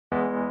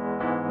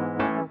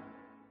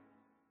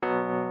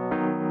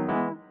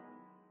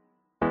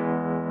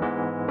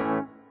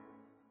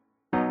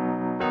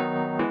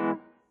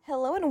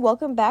Hello and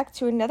welcome back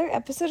to another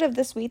episode of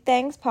the Sweet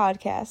Things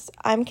podcast.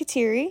 I'm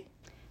Kateri.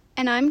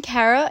 And I'm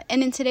Kara,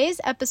 and in today's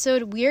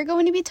episode, we are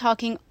going to be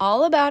talking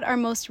all about our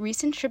most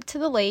recent trip to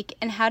the lake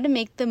and how to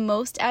make the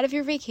most out of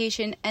your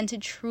vacation and to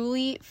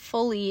truly,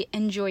 fully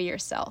enjoy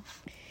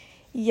yourself.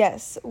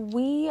 Yes,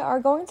 we are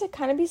going to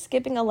kind of be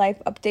skipping a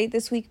life update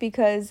this week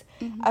because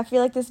I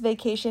feel like this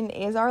vacation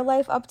is our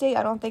life update.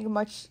 I don't think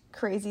much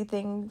crazy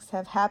things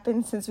have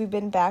happened since we've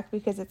been back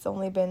because it's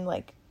only been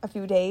like a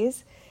few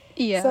days.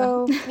 Yeah.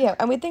 So, yeah,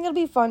 and we think it'll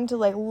be fun to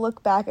like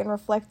look back and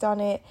reflect on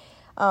it.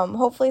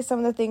 Hopefully some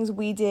of the things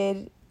we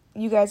did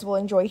you guys will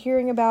enjoy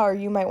hearing about, or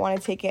you might want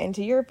to take it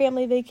into your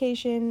family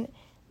vacation.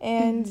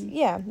 And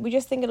yeah, we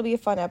just think it'll be a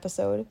fun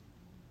episode.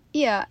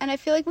 Yeah, and I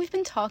feel like we've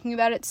been talking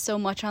about it so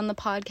much on the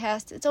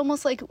podcast. It's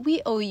almost like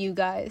we owe you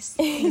guys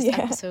this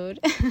episode.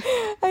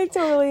 I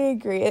totally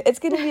agree. It's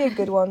going to be a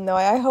good one, though.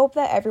 I hope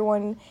that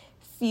everyone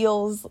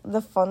feels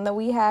the fun that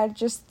we had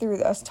just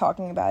through us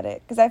talking about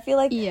it. Because I feel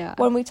like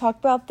when we talk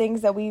about things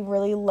that we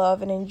really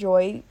love and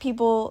enjoy,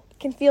 people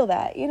can feel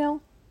that, you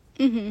know?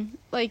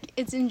 Like,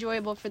 it's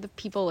enjoyable for the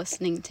people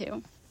listening,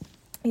 too.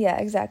 Yeah,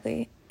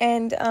 exactly.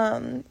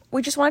 And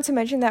we just wanted to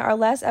mention that our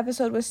last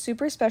episode was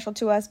super special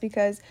to us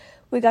because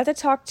we got to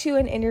talk to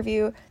and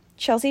interview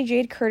Chelsea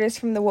Jade Curtis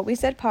from the What We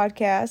Said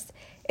podcast.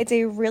 It's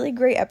a really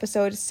great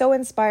episode, so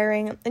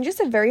inspiring, and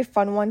just a very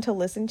fun one to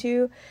listen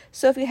to.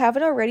 So if you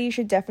haven't already, you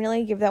should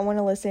definitely give that one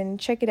a listen.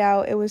 Check it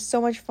out. It was so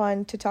much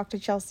fun to talk to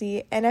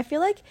Chelsea, and I feel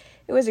like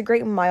it was a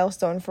great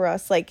milestone for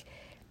us. Like,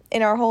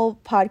 in our whole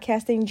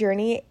podcasting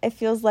journey, it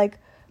feels like,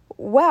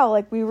 wow,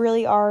 like we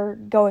really are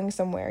going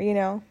somewhere, you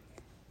know?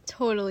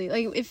 Totally.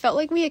 Like, it felt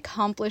like we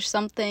accomplished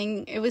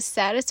something. It was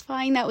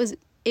satisfying that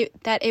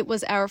it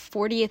was our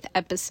 40th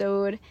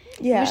episode.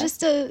 Yeah. It was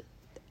just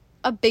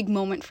a big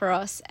moment for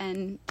us,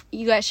 and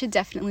you guys should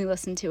definitely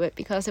listen to it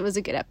because it was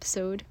a good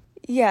episode.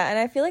 Yeah, and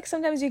I feel like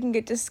sometimes you can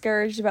get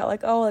discouraged about,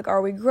 like, oh, like,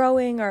 are we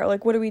growing? Or,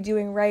 like, what are we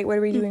doing right? What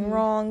are we doing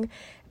wrong?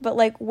 But,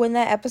 like, when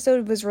that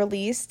episode was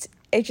released,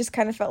 it just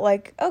kind of felt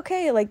like,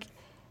 okay, like,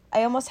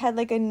 I almost had,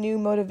 like, a new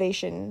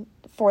motivation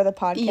for the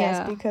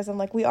podcast because I'm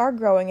like, we are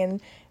growing, and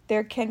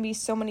there can be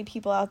so many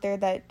people out there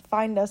that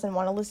find us and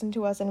want to listen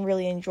to us and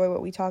really enjoy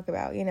what we talk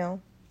about, you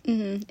know?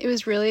 It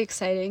was really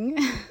exciting.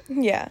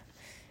 Yeah.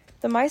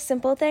 My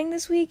simple thing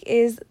this week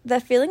is the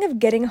feeling of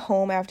getting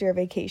home after a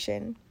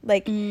vacation.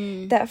 Like,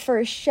 that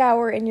first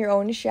shower in your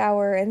own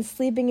shower and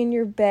sleeping in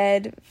your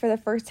bed for the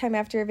first time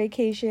after a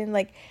vacation.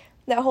 Like,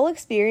 that whole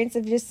experience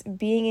of just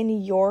being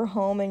in your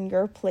home and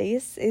your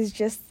place is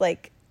just,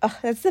 like,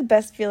 that's the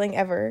best feeling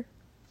ever.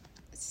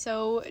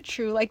 So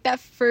true. Like,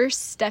 that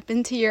first step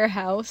into your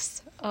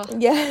house.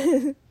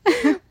 Yeah.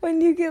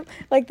 When you get,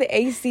 like, the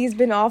AC's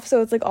been off,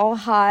 so it's, like, all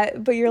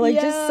hot, but you're, like,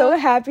 just so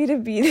happy to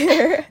be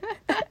there.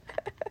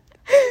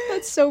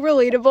 That's so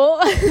relatable.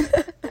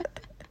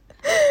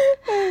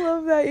 I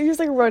love that. You just,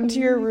 like, run to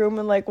your room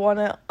and, like, want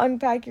to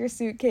unpack your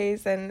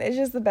suitcase, and it's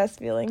just the best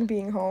feeling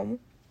being home.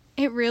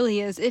 It really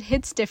is. It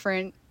hits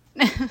different.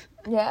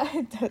 Yeah,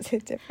 it does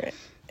hit different.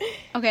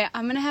 Okay,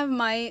 I'm gonna have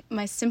my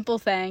simple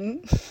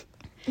thing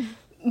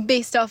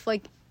based off,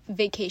 like,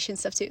 vacation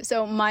stuff, too.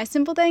 So my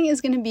simple thing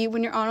is gonna be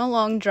when you're on a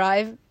long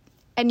drive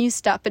and you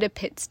stop at a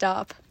pit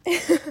stop.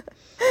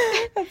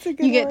 That's a good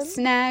You get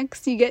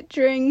snacks, you get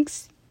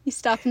drinks, you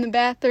stop in the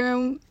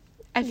bathroom.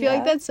 I feel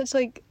like that's such,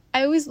 like,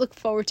 I always look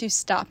forward to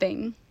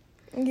stopping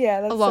that's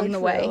along so the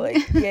true. way.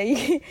 Like,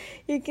 yeah,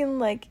 you can,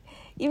 like,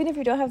 even if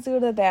you don't have to go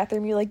to the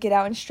bathroom, you, like, get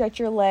out and stretch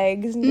your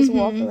legs and just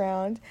walk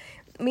around.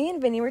 Me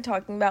and Vinny were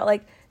talking about,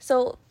 like,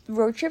 so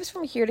road trips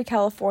from here to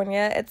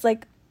California, it's,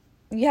 like,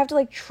 you have to,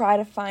 like, try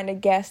to find a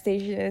gas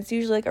station, and it's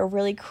usually, like, a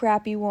really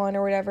crappy one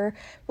or whatever.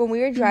 When we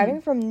were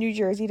driving from New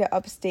Jersey to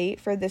upstate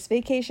for this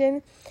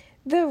vacation,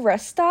 the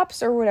rest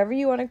stops, or whatever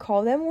you want to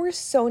call them, were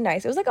so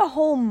nice. It was like a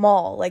whole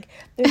mall. Like,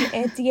 there's an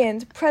Auntie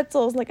Anne's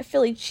pretzels, and, like, a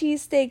Philly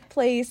cheesesteak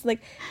place,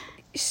 like,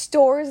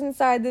 stores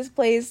inside this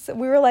place.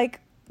 We were like,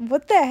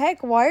 what the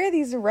heck? Why are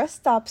these rest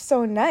stops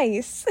so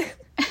nice?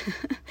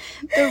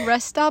 The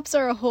rest stops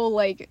are a whole,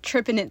 like,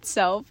 trip in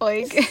itself.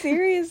 Like,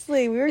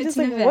 seriously, we were just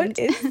like, what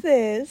is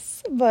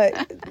this?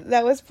 But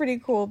that was pretty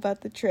cool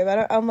about the trip.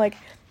 I'm like,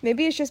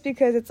 maybe it's just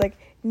because it's, like,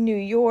 New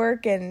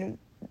York and,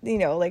 you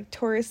know, like,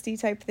 touristy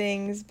type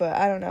things, but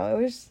I don't know.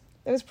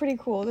 It was pretty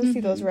cool to see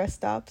those rest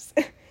stops.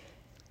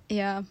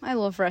 Yeah, I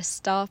love rest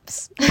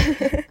stops.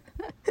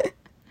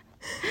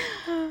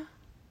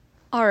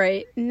 All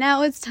right,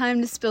 now it's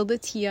time to spill the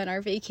tea on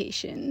our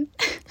vacation.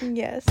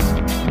 Yes.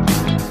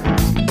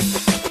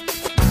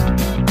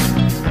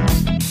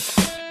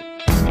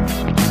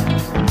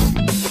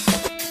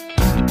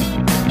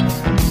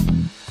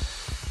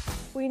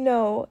 We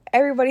know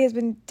everybody has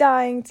been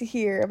dying to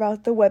hear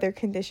about the weather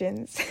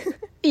conditions.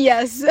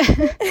 Yes.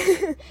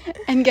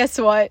 And guess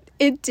what?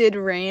 It did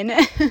rain.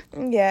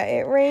 Yeah,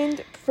 it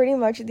rained pretty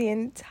much the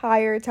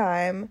entire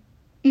time.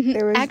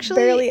 There was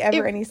barely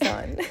ever any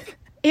sun.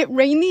 It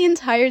rained the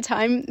entire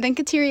time, then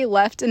Kateri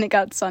left and it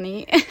got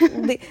sunny.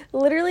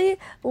 Literally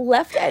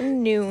left at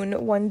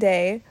noon one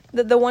day.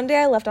 The one day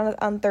I left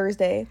on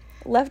Thursday.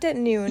 left at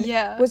noon,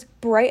 Yeah. was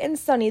bright and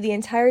sunny the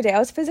entire day. I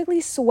was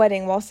physically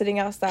sweating while sitting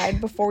outside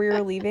before we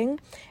were leaving,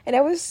 and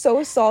I was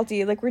so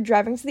salty. Like, we're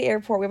driving to the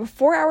airport. We have a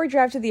 4-hour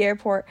drive to the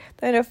airport,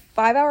 then a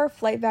 5-hour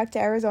flight back to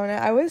Arizona.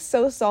 I was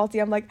so salty.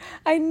 I'm like,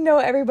 I know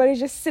everybody's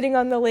just sitting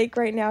on the lake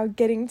right now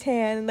getting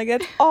tan, and like,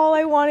 that's all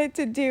I wanted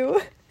to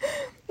do.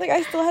 Like,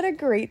 I still had a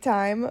great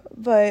time,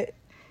 but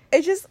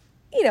it just,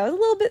 you know, it was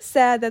a little bit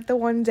sad that the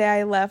one day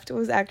I left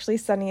was actually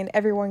sunny and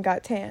everyone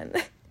got tan.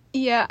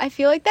 Yeah, I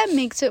feel like that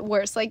makes it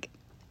worse. Like,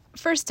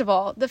 first of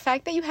all, the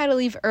fact that you had to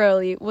leave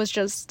early was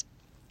just,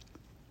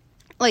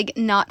 like,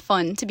 not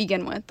fun to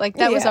begin with. Like,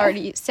 that was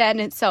already sad in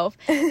itself.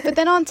 But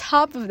then on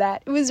top of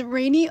that, it was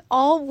rainy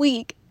all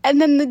week. And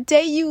then the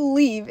day you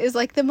leave is,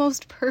 like, the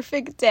most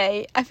perfect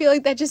day. I feel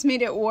like that just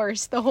made it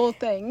worse, the whole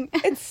thing.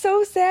 It's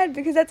so sad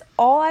because that's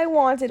all I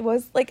wanted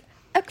was, like,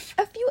 a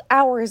few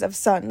hours of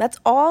sun. That's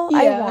all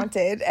I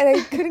wanted. And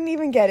I couldn't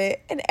even get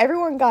it. And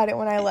everyone got it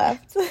when I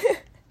left.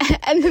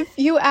 And the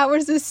few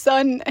hours of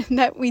sun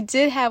that we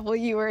did have while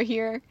you were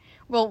here,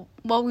 well,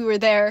 while we were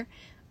there,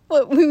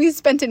 well, we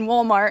spent in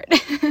Walmart.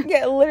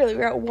 Yeah, literally.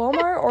 We were at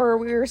Walmart or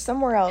we were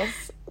somewhere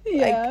else.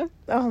 Yeah. Like,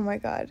 oh, my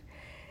God.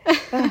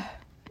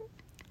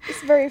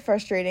 It's very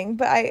frustrating,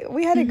 but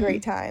we had a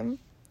great time.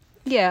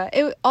 Yeah,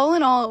 all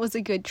in all, it was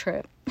a good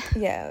trip.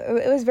 Yeah,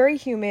 it was very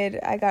humid.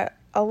 I got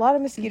a lot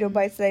of mosquito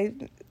bites that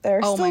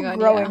are still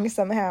growing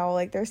somehow.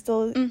 Like, they're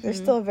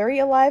still very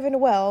alive and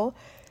well.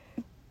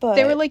 But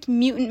there were, like,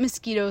 mutant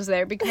mosquitoes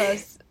there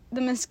because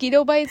the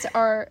mosquito bites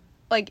are,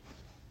 like,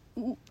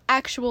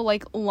 actual,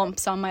 like,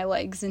 lumps on my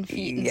legs and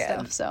feet and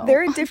stuff, so.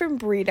 They're a different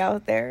breed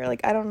out there.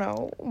 Like, I don't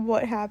know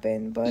what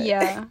happened, but.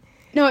 Yeah.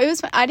 No, it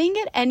was fun. I didn't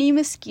get any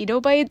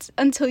mosquito bites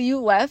until you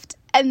left,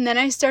 and then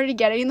I started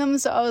getting them,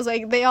 so I was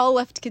like, they all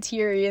left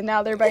Kateri, and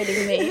now they're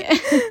biting me.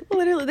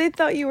 Literally, they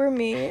thought you were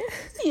me.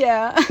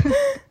 Yeah.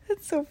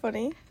 That's so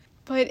funny.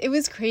 But it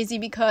was crazy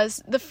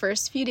because the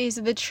first few days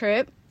of the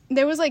trip,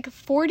 there was, like,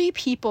 40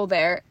 people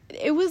there.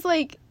 It was,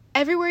 like,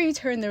 everywhere you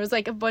turned, there was,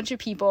 like, a bunch of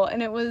people,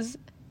 and it was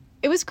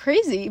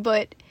crazy,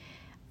 but,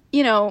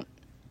 you know,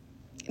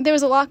 there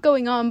was a lot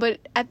going on, but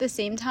at the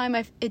same time,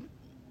 it,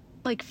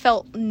 like,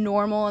 felt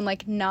normal and,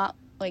 like, not,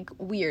 like,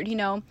 weird, you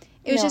know?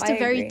 It was just a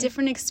very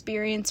different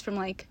experience from,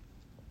 like,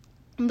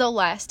 the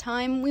last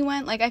time we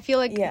went. Like, I feel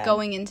like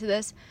going into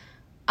this,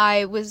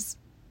 I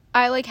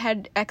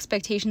had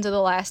expectations of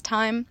the last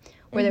time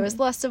where there was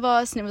less of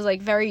us, and it was,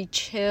 like, very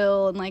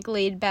chill and, like,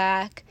 laid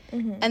back.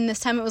 And this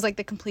time it was, like,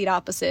 the complete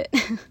opposite.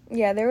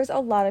 Yeah, there was a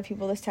lot of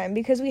people this time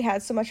because we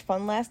had so much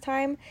fun last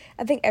time.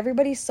 I think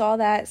everybody saw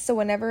that, so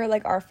whenever,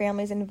 like, our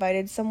families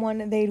invited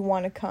someone, they'd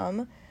want to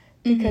come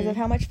because of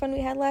how much fun we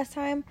had last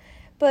time.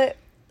 But,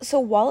 so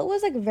while it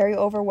was, like, very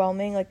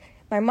overwhelming, like,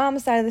 my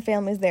mom's side of the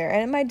family was there,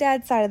 and my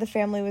dad's side of the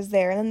family was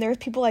there, and then there was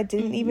people I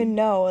didn't even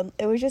know, and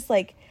it was just,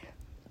 like,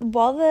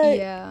 while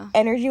the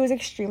energy was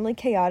extremely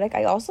chaotic,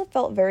 I also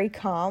felt very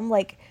calm.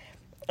 Like,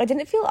 I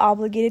didn't feel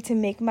obligated to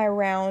make my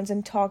rounds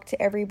and talk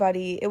to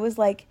everybody. It was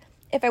like,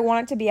 if I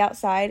wanted to be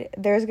outside,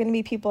 there's going to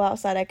be people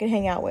outside I could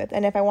hang out with.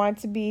 And if I wanted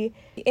to be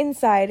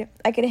inside,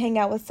 I could hang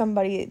out with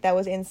somebody that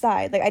was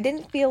inside. Like, I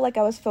didn't feel like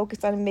I was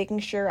focused on making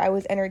sure I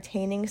was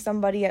entertaining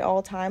somebody at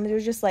all times. It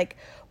was just, like,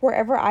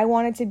 wherever I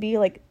wanted to be,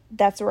 like,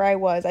 that's where I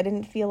was. I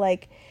didn't feel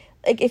like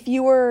if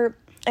you were...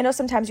 I know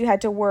sometimes you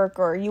had to work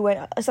or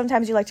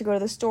sometimes you like to go to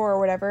the store or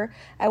whatever.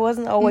 I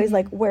wasn't always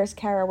like, where's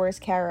Kara?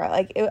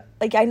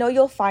 Like, I know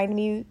you'll find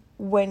me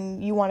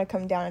when you want to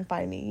come down and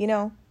find me, you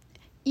know?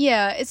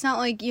 Yeah, it's not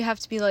like you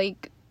have to be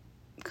like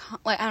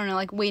I don't know,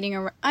 like waiting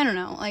around. I don't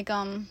know, like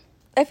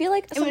I feel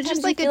like sometimes it was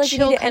just like a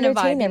chill kind of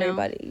vibe,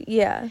 everybody.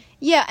 Yeah.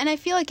 Yeah, and I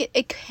feel like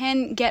it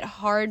can get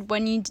hard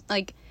when you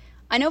like.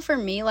 I know for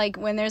me, like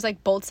when there's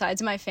like both sides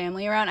of my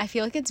family around, I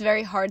feel like it's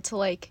very hard to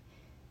like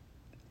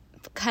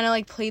kind of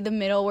like play the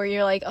middle where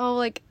you're like, oh,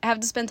 like I have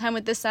to spend time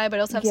with this side, but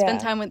I also have to spend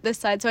time with this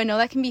side. So I know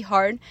that can be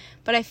hard,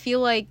 but I feel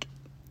like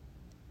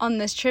on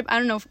this trip, I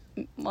don't know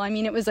well, I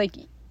mean, it was like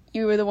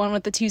you were the one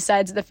with the two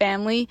sides of the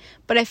family,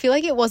 but I feel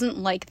like it wasn't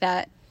like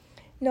that.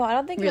 No, I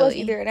don't think it was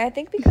either. And I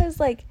think because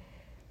like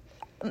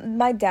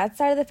my dad's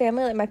side of the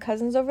family, like my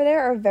cousins over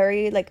there are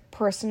very like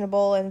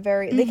personable and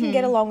very they can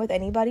get along with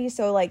anybody,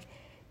 so like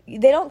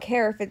they don't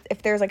care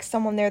if there's like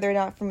someone there they're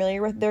not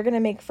familiar with. They're gonna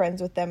make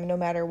friends with them no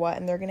matter what,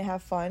 and they're gonna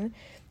have fun.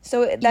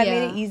 So that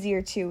made it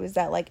easier too, is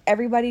that like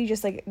everybody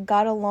just like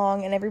got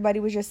along and everybody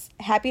was just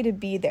happy to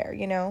be there,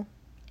 you know?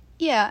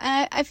 Yeah,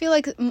 and I feel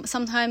like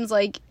sometimes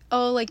like,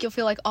 oh, like you'll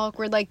feel like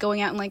awkward like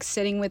going out and like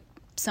sitting with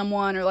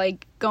someone or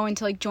like going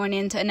to like join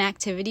into an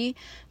activity,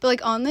 but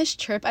like on this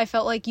trip I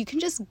felt like you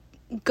can just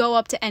go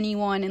up to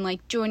anyone and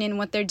like join in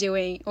what they're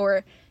doing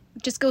or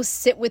just go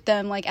sit with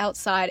them like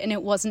outside, and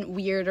it wasn't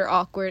weird or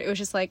awkward. It was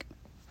just like,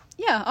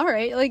 yeah, all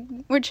right, like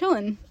we're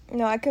chilling.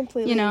 No, I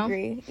completely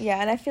agree. Yeah,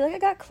 and I feel like I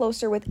got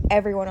closer with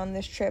everyone on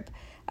this trip.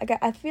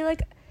 I feel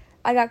like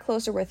I got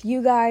closer with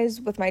you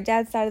guys, with my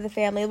dad's side of the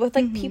family, with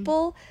like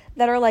people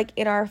that are like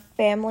in our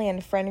family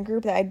and friend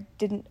group that I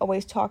didn't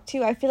always talk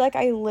to. I feel like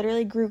I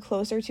literally grew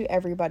closer to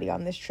everybody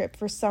on this trip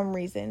for some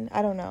reason.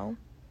 I don't know.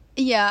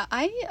 Yeah,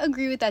 I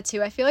agree with that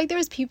too. I feel like there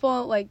was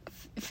people, like,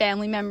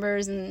 family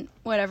members and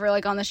whatever,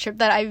 like, on this trip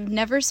that I've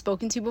never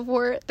spoken to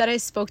before that I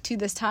spoke to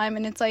this time,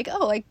 and it's like,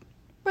 oh, like,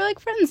 we're, like,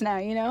 friends now,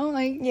 you know?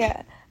 Like,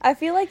 Yeah. I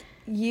feel like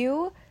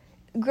you,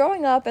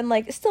 growing up and,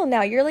 like, still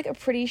now, you're, like, a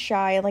pretty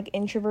shy and, like,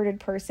 introverted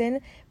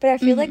person, but I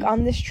feel like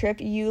on this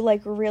trip, you,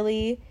 like,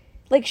 really,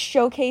 like,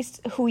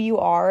 showcased who you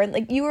are, and,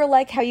 like, you were,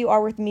 like, how you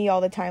are with me all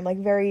the time, like,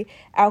 very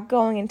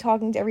outgoing and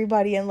talking to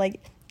everybody and,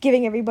 like,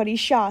 giving everybody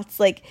shots,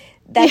 like,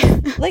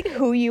 that's, like,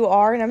 who you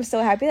are, and I'm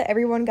so happy that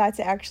everyone got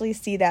to actually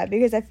see that,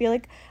 because I feel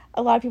like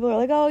a lot of people are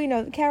like, oh, you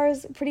know,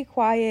 Kara's pretty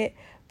quiet,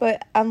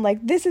 but I'm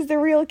like, this is the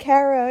real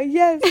Kara,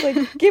 yes,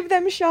 like, give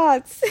them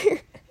shots.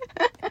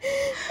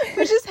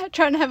 we're just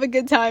trying to have a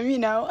good time, you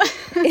know?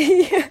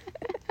 Yeah.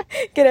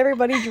 Get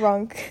everybody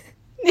drunk.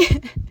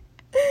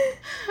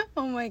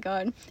 Oh my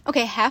god.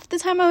 Okay, half the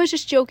time I was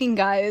just joking,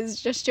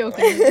 guys. Just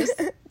joking.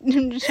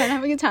 I'm just trying to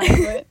have a good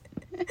time, but...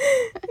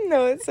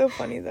 No, it's so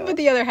funny, though. But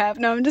the other half,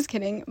 no, I'm just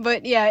kidding.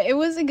 But yeah, it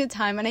was a good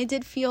time, and I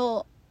did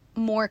feel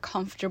more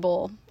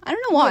comfortable. I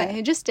don't know why, Yeah.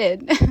 I just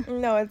did.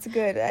 No, it's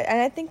good.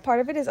 And I think part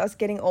of it is us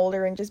getting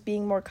older and just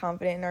being more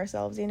confident in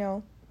ourselves, you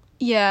know?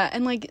 Yeah,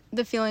 and like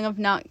the feeling of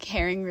not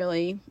caring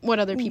really what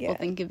other people Yeah.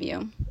 think of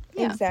you.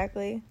 Yeah.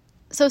 Exactly.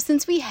 So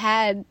since we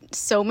had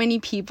so many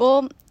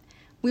people,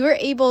 we were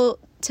able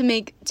to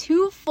make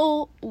 2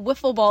 full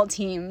wiffle ball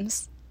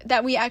teams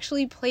that we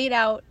actually played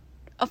out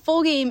a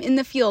full game in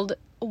the field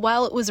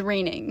while it was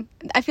raining.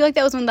 I feel like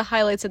that was one of the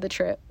highlights of the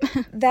trip.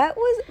 That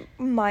was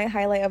my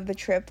highlight of the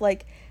trip.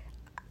 Like,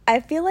 I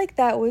feel like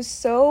that was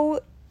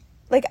so...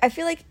 Like, I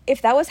feel like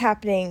if that was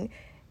happening,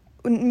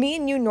 me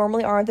and you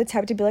normally aren't the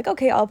type to be like,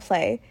 okay, I'll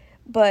play.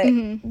 But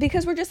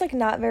because we're just, like,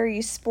 not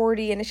very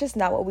sporty and it's just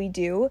not what we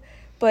do.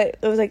 But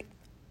it was, like,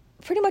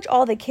 pretty much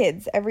all the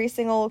kids, every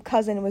single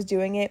cousin was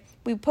doing it.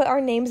 We put our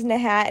names in a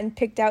hat and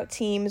picked out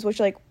teams, which,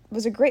 like,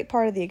 was a great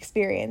part of the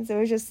experience. It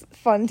was just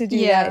fun to do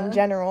that in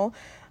general.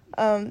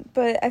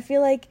 But I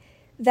feel like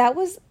that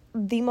was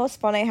the most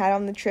fun I had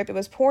on the trip. It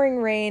was pouring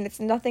rain.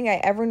 It's nothing I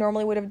ever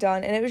normally would have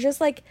done. And it was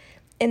just, like,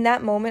 in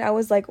that moment, I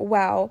was like,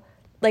 wow.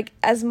 Like,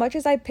 as much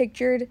as I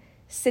pictured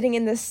sitting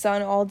in the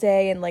sun all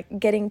day and, like,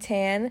 getting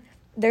tan,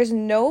 there's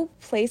no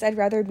place I'd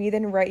rather be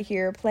than right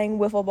here playing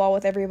wiffle ball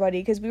with everybody,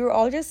 because we were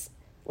all just,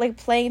 like,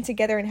 playing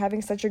together and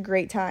having such a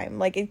great time.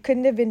 Like, it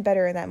couldn't have been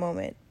better in that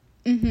moment.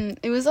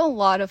 It was a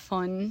lot of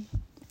fun.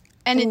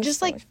 And it just,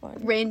 so like, much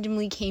fun.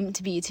 randomly came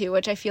to be, too,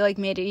 which I feel like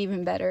made it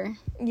even better.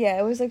 Yeah,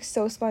 it was, like,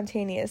 so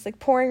spontaneous. Like,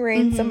 pouring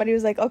rain, somebody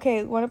was like,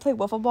 okay, want to play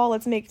wiffle ball?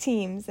 Let's make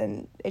teams.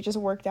 And it just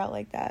worked out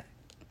like that.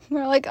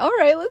 We're like, all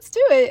right, let's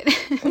do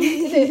it.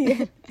 We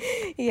did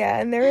it. Yeah,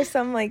 and there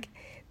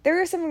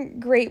were some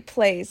great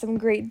plays, some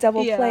great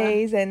double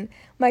plays, and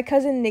my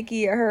cousin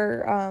Nikki,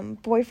 her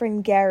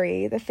boyfriend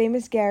Gary, the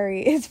famous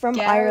Gary, is from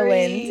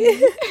Ireland.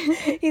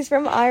 He's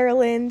from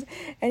Ireland,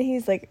 and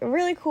he's, like, a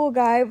really cool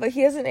guy, but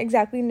he doesn't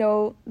exactly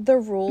know the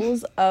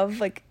rules of,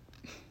 like,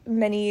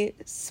 many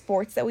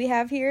sports that we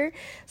have here.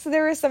 So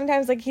there were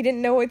sometimes, like, he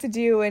didn't know what to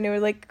do, and it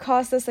would, like,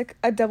 cost us, like,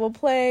 a double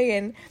play,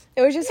 and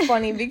it was just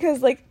funny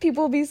because, like,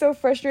 people would be so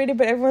frustrated,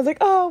 but everyone's like,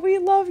 oh, we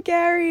love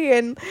Gary.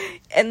 And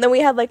then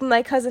we had, like,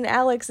 my cousin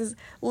Alex is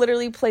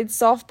literally played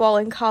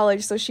softball in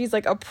college, so she's,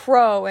 like, a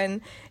pro, and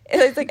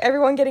it's, like,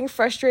 everyone getting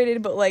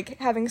frustrated but, like,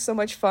 having so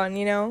much fun,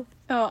 you know?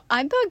 Oh,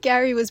 I thought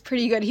Gary was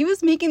pretty good. He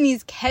was making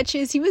these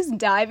catches. He was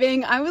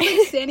diving. I was,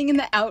 like, standing in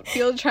the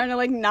outfield trying to,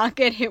 like, not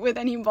get hit with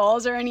any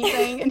balls or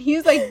anything. And he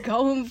was, like,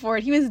 going for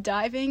it. He was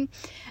diving.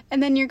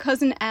 And then your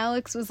cousin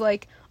Alex was,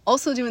 like,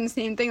 also doing the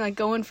same thing, like,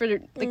 going for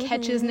the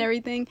catches and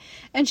everything.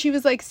 And she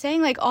was, like,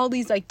 saying, like, all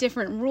these, like,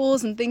 different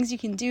rules and things you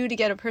can do to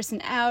get a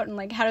person out and,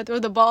 like, how to throw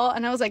the ball.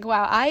 And I was like,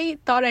 wow, I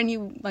thought I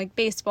knew, like,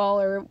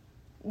 baseball or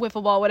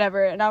wiffle ball,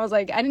 whatever. And I was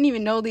like, I didn't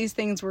even know these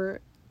things were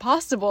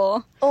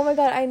possible. Oh my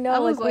god, I know. I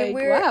was like,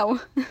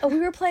 wow. We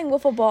were playing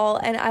wiffle ball,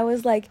 and I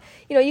was like,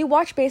 you know, you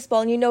watch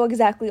baseball and you know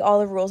exactly all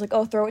the rules, like,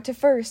 oh, throw it to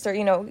first, or,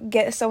 you know,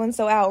 get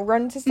so-and-so out,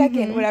 run to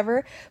second,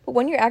 whatever. But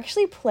when you're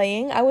actually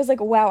playing, I was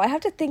like, wow, I have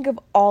to think of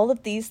all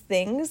of these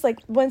things. Like,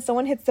 when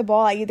someone hits the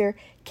ball, I either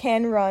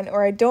can run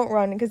or I don't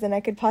run, because then I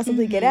could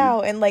possibly get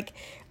out, and, like,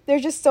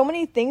 there's just so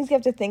many things you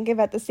have to think of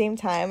at the same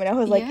time, and I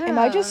was like, am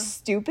I just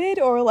stupid,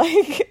 or,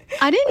 like...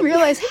 I didn't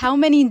realize how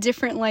many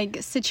different,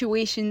 like,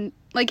 situations,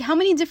 like, how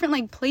many different,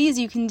 like, plays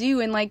you can do,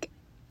 and, like,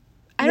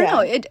 I don't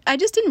know, I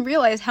just didn't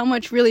realize how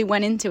much really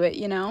went into it,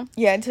 you know?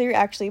 Yeah, until you're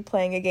actually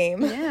playing a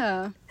game.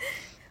 Yeah.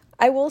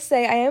 I will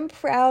say, I am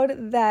proud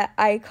that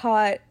I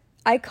caught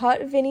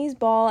Vinny's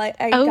ball. I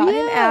got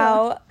him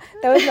out.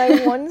 That was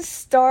my one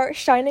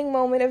shining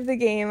moment of the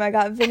game. I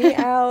got Vinny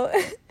out.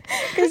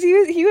 Because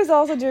he was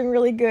also doing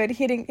really good,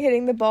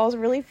 hitting the balls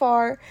really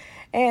far,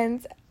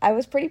 and I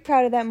was pretty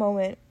proud of that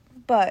moment.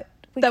 But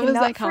we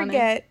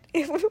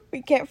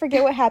can't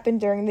forget what happened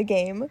during the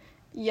game.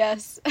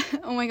 Yes.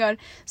 Oh my god.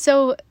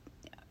 So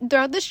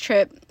throughout this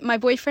trip, my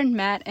boyfriend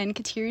Matt and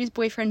Katiri's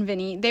boyfriend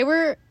Vinny, they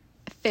were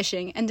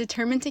fishing and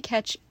determined to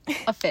catch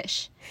a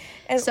fish.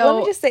 And So- let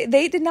me just say,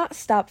 they did not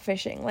stop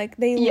fishing. Like,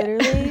 they Yeah.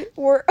 literally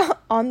were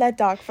on that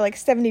dock for like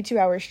 72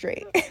 hours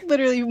straight.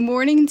 Literally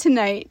morning to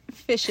night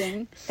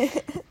fishing.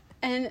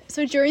 And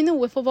so during the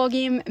wiffle ball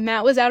game,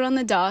 Matt was out on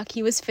the dock.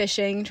 He was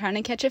fishing, trying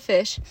to catch a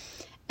fish.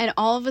 And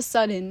all of a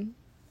sudden,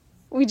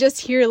 we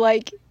just hear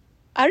like,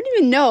 I don't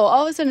even know.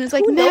 All of a sudden, it's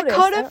like, Who Matt noticed?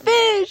 caught a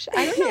fish.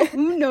 I don't know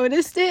who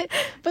noticed it.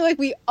 But like,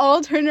 we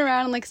all turned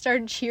around and like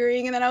started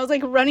cheering. And then I was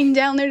like running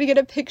down there to get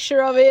a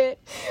picture of it.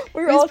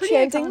 We were It was all pretty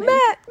chanting,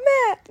 iconic.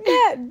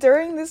 Matt,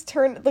 during this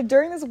during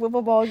this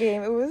wiffle ball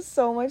game. It was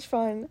so much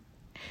fun.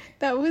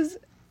 That was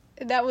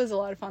a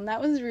lot of fun.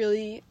 That was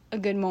really a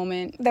good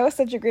moment. That was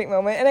such a great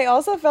moment. And I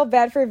also felt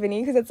bad for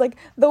Vinny because it's like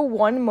the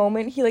one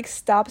moment he like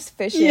stops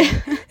fishing.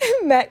 Yeah.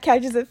 Matt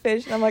catches a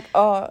fish and I'm like,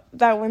 oh,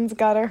 that one's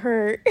gotta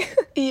hurt.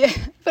 Yeah,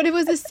 but it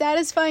was a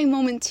satisfying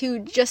moment too,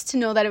 just to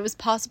know that it was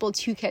possible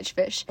to catch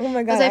fish. Oh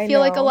my God, Because I feel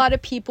like a know. lot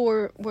of people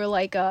were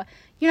like,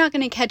 you're not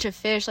gonna catch a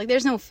fish. Like,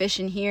 there's no fish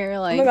in here.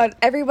 Like, Oh my God,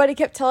 everybody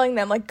kept telling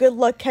them like, good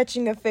luck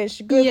catching a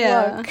fish. Good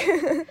Yeah.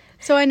 luck.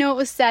 So I know it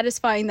was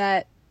satisfying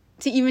that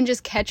to even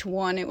just catch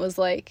one, it was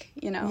like,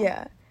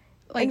 Yeah.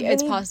 like And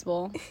it's Vinny-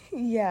 possible.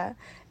 Yeah.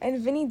 And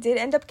Vinny did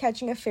end up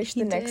catching a fish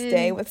He the next did.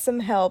 day with some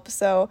help.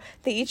 So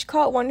they each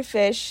caught one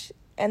fish,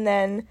 and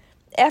then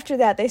after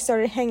that they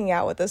started hanging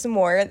out with us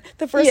more.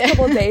 The first Yeah.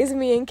 couple of days,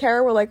 me and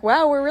Kara were like,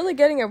 wow, we're really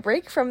getting a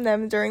break from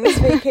them during this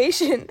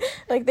vacation.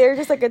 Like, they're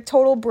just like a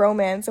total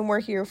bromance, and we're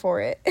here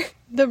for it.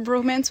 The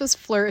bromance was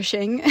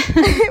flourishing.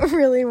 It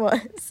really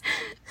was.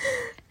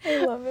 I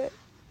love it.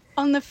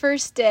 On the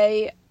first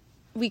day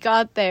we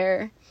got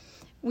there,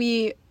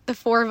 the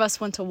four of us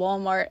went to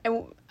Walmart,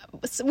 and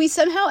we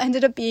somehow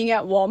ended up being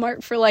at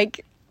Walmart for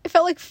like, it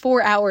felt like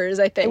 4 hours,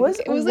 I think. It was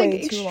like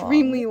way too long.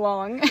 extremely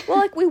long. Well,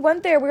 like, we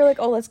went there, we were like,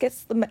 oh, let's get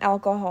some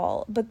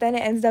alcohol. But then it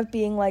ended up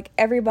being like,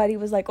 everybody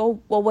was like,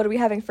 oh, well, what are we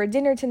having for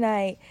dinner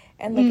tonight?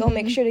 And like, oh,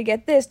 make sure to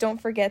get this, don't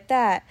forget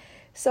that.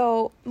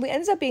 So we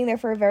ended up being there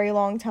for a very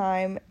long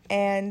time,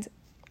 and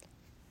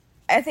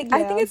I think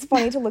Yeah. it's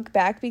funny to look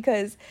back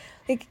because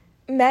like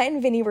Matt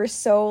and Vinny were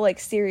so like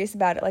serious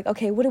about it. Like,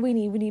 okay, what do we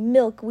need? We need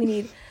milk. We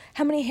need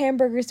how many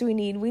hamburgers do we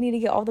need? We need to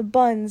get all the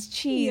buns,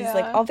 cheese,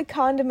 like Yeah. all the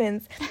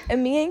condiments.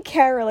 And me and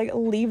Kara like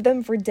leave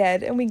them for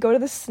dead, and we go to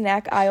the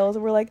snack aisles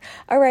and we're like,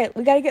 all right,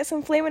 we got to get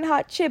some Flamin'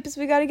 Hot chips.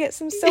 We got to get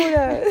some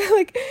soda.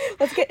 Like,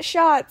 let's get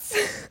shots.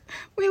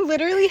 We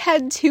literally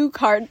had 2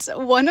 carts,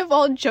 one of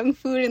all junk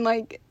food and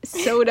like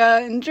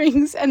soda and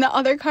drinks, and the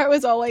other cart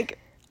was all like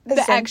the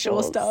actual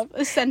Essentials. stuff.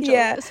 Essentials.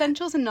 Yeah.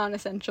 Essentials and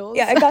non-essentials.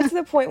 Yeah, it got to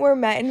the point where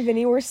Matt and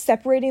Vinny were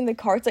separating the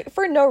carts, like,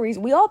 for no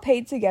reason. We all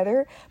paid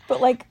together, but,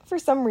 like, for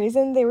some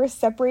reason, they were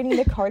separating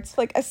the carts,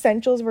 like,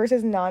 essentials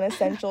versus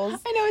non-essentials.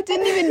 I know it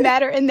didn't even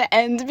matter in the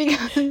end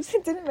because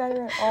It didn't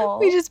matter at all.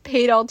 we just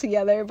paid all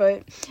together,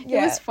 but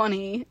Yeah. it was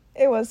funny.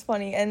 It was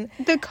funny, and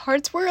The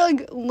carts were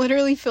like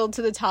literally filled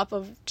to the top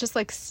of just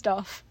like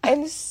stuff.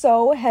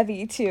 so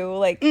heavy, too.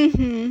 Like,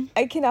 Mm-hmm.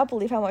 I cannot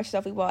believe how much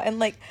stuff we bought. And,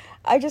 like,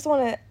 I just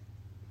want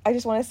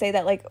to say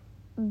that, like,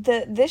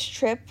 this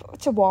trip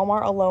to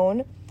Walmart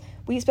alone,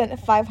 we spent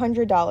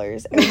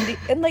 $500.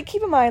 And, like,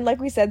 keep in mind, like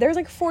we said, there's,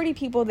 like, 40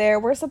 people there.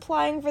 We're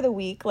supplying for the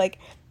week. Like,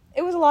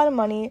 it was a lot of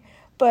money.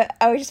 But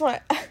I just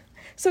want to...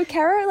 So,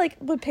 Kara, like,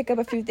 would pick up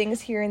a few things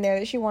here and there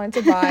that she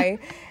wanted to buy.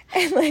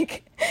 And,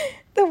 like,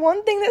 the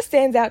one thing that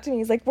stands out to me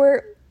is, like,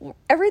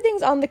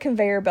 everything's on the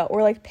conveyor belt.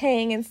 We're like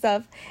paying and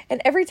stuff.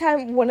 And every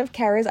time one of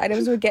Kara's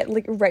items would get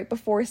like right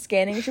before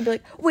scanning, she'd be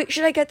like, wait,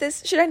 should I get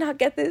this? Should I not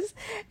get this?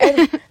 And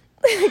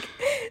like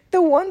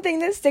the one thing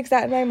that sticks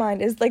out in my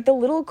mind is like the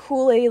little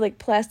Kool-Aid like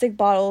plastic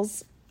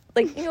bottles.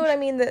 Like, you know what I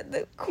mean?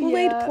 The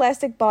Kool-Aid Yeah.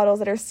 plastic bottles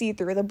that are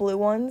see-through, the blue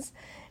ones.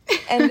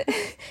 And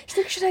she's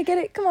like, should I get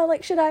it? Come on,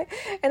 like, should I?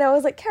 And I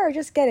was like, Kara,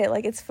 just get it.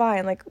 Like, it's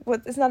fine. Like,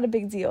 what? It's not a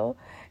big deal.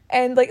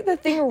 And, like, the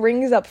thing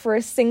rings up for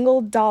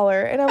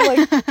 $1. And I'm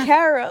like,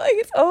 Kara, like,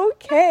 it's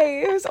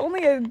okay. It was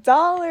only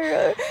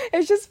 $1.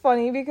 It's just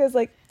funny because,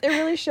 like, it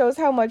really shows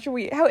how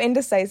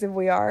indecisive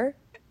we are.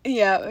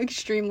 Yeah,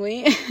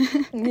 extremely.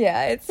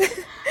 Yeah, it's... I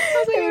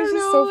was like, it I was don't just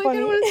know, so like, I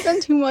don't funny. want to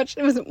spend too much.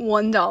 It was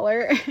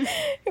 $1.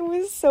 It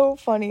was so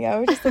funny. I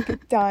was just,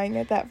 like, dying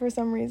at that for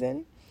some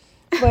reason.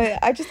 But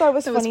I just thought it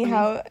was That was funny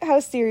funny. how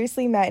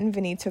seriously Matt and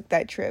Vinny took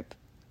that trip.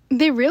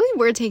 They really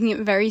were taking it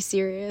very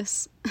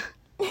serious.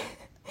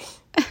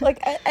 Like,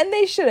 and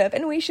they should have,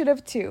 and we should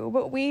have too.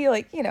 But we,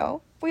 like, you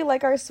know, we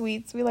like our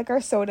sweets, we like our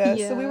soda,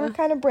 so we Yeah. were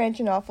kind of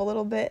branching off a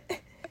little bit.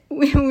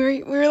 We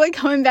were like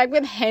coming back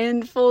with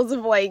handfuls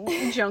of like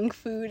junk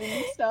food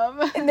and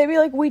stuff. And they'd be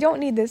like, we don't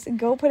need this,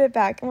 go put it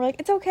back. And we're like,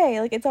 it's okay,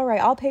 like, it's all right,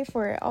 I'll pay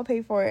for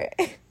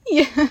it.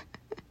 Yeah.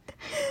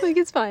 Like,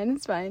 it's fine.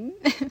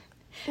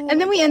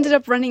 And then we ended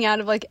up running out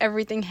of like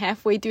everything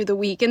halfway through the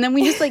week, and then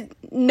we just like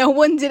no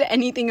one did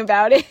anything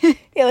about it.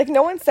 Yeah, like,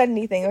 no one said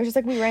anything. It was just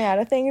like we ran out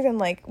of things, and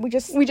like we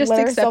just let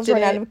ourselves accepted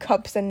run out it. of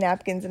cups and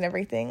napkins and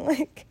everything.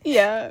 Like,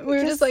 Yeah, we were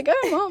just Just- like,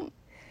 oh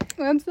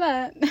well, that's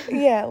that.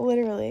 yeah,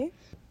 literally.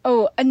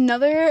 Oh,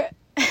 another.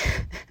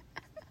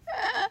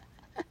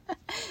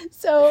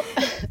 So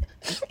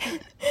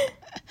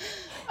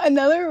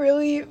Another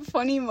really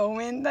funny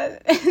moment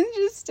that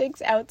just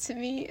sticks out to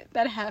me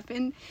that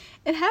happened.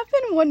 It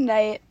happened one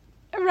night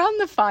around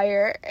the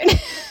fire.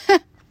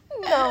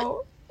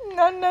 No.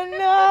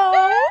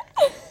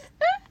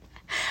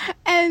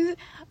 And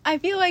I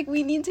feel like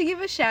we need to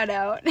give a shout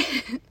out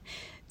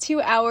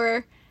to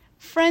our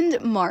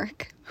friend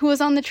Mark, who was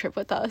on the trip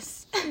with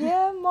us.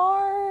 Yeah,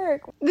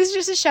 Mark. This is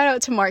just a shout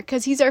out to Mark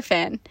because he's our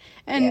fan.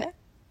 And Yeah.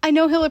 I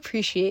know he'll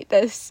appreciate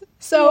this.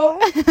 So,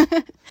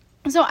 Yeah.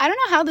 so I don't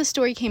know how this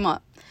story came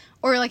up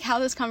or like how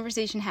this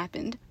conversation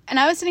happened. And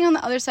I was sitting on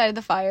the other side of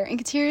the fire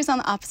and Katiri's on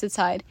the opposite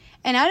side.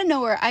 And out of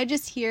nowhere, I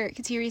just hear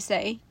Katiri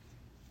say,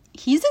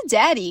 "He's a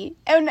daddy."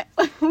 And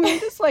we were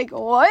just like,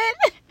 what?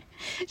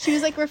 She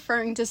was like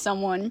referring to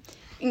someone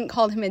and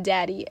called him a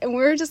daddy. And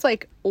we were just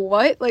like,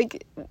 what?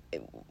 Like,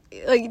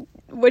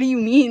 what do you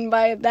mean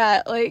by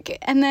that? Like,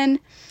 and then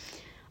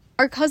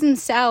our cousin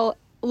Sal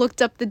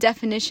looked up the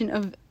definition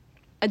of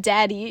a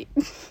daddy.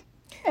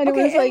 And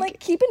Okay, it was and like,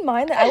 keep in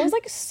mind that I was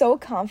like so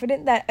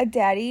confident that a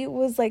daddy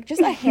was like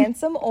just a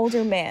handsome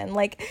older man.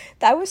 Like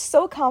I was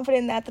so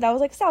confident in that I was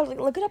like, Sal, like,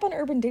 look it up on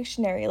Urban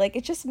Dictionary. Like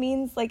it just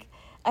means like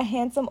a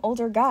handsome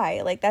older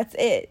guy. Like that's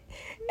it.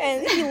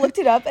 And he looked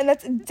it up, and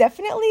that's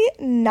definitely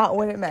not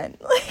what it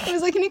meant. Like, it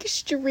was like an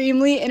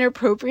extremely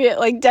inappropriate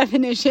like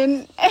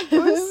definition. it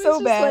was so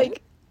just, bad.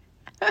 like,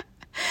 it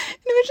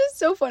was just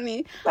so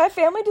funny. My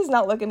family does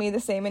not look at me the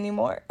same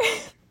anymore.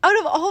 Out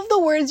of all of the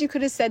words you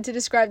could have said to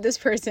describe this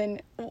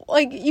person,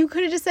 like you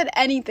could have just said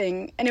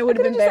anything and it would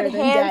have been better than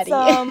daddy.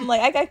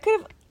 Like I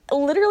could have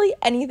literally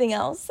anything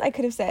else I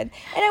could have said.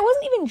 And I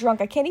wasn't even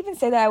drunk. I can't even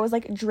say that I was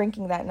like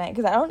drinking that night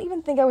because I don't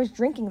even think I was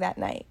drinking that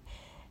night.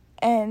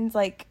 And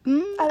like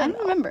I don't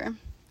remember.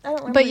 I don't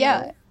remember. But yeah,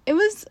 either. it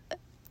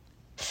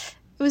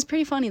was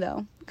pretty funny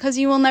though, because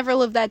you will never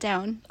live that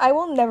down. I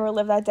will never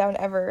live that down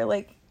ever.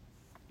 Like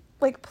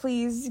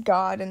please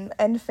God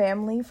and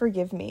family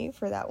forgive me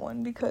for that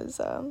one because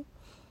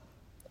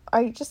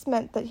I just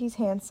meant that he's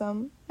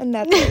handsome and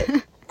that's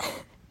it.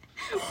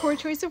 Poor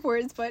choice of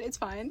words, but it's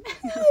fine.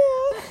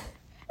 Yeah.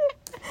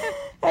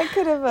 I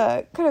could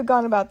have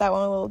gone about that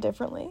one a little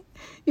differently.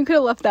 You could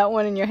have left that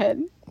one in your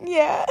head.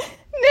 Yeah.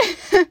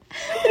 But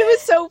it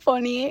was so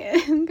funny.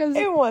 Cause,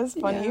 It was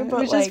funny, yeah, but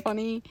it was like, just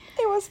funny.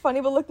 It was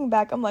funny, but looking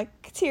back, I'm like,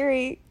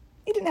 Katiri,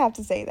 you didn't have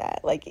to say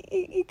that. Like,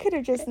 you could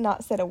have just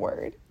not said a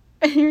word.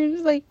 And you're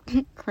just like,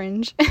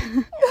 cringe.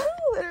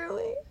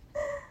 Literally.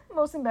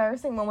 Most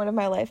embarrassing moment of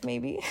my life,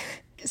 maybe.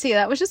 So yeah,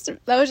 that was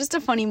just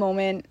a funny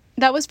moment.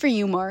 That was for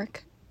you,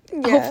 Mark.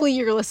 Yeah. Hopefully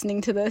you're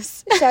listening to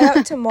this. Shout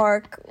out to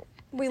Mark.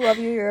 We love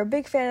you. You're a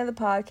big fan of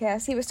the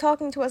podcast. He was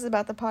talking to us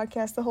about the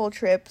podcast the whole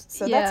trip,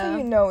 so that's how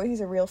you know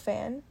he's a real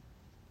fan.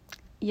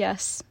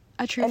 Yes,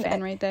 a true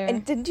fan right there.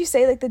 And didn't you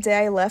say, like, the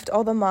day I left,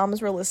 all the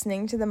moms were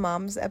listening to the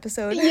moms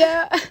episode?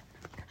 Yeah.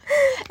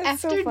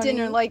 It's so After funny.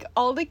 dinner, like,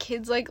 all the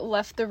kids, like,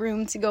 left the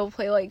room to go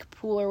play, like,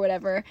 pool or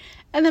whatever.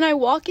 And then I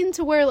walk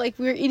into where, like,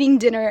 we were eating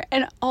dinner,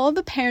 and all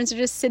the parents are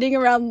just sitting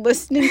around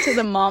listening to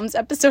the moms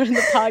episode of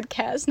the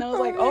podcast. And I was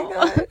like, my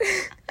God.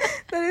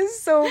 That is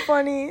so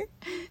funny.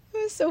 It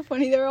was so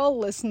funny. They were all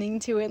listening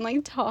to it and,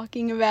 like,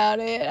 talking about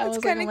it. I That's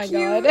was like, oh my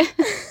cute.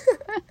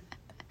 God.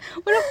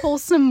 What a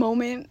wholesome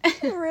moment.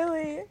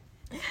 Really?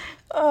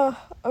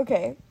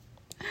 Okay.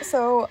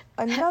 So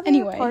another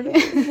Anyway. part of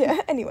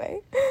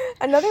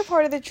another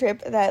part of the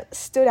trip that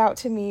stood out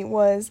to me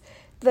was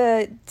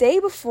the day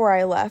before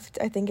I left,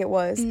 I think it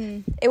was.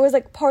 It was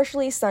like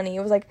partially sunny.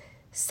 It was like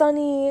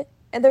sunny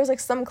and there was like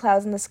some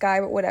clouds in the sky,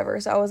 but whatever.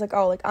 So I was like,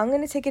 oh, like I'm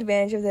going to take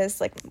advantage of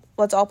this. Like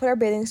let's all put our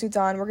bathing suits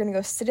on. We're going to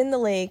go sit in the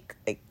lake.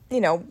 Like,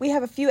 you know, we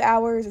have a few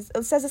hours.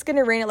 It says it's going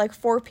to rain at like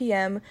 4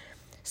 p.m.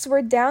 So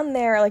we're down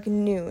there at like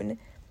noon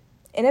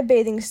in a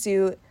bathing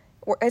suit.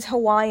 It's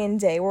Hawaiian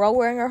day. We're all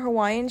wearing our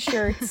Hawaiian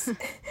shirts.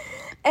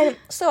 And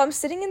so I'm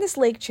sitting in this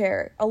lake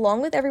chair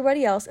along with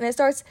everybody else, and it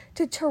starts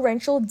to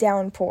torrential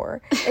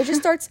downpour. It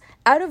just starts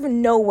out of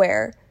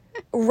nowhere.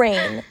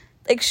 Rain.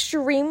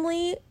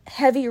 Extremely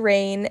heavy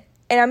rain.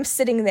 And I'm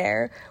sitting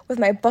there with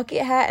my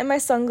bucket hat and my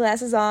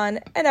sunglasses on.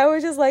 And I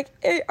was just like,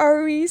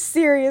 are we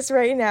serious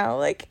right now?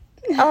 Like,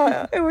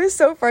 it was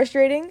so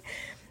frustrating.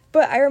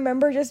 But I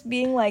remember just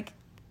being like,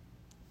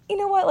 you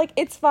know what, like,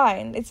 it's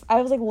fine.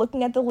 I was, like,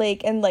 looking at the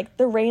lake, and, like,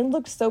 the rain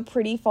looked so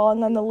pretty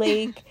falling on the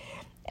lake,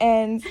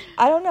 and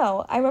I don't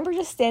know. I remember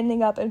just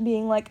standing up and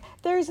being like,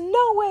 there's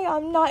no way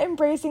I'm not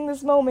embracing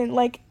this moment.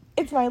 Like,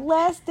 it's my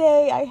last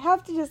day. I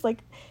have to just, like,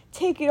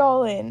 take it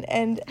all in,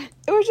 and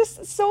it was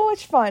just so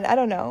much fun. I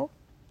don't know.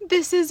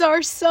 This is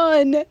our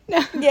son.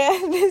 Yeah,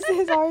 this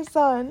is our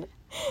son.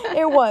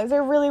 It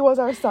really was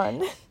our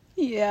son.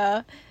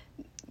 Yeah.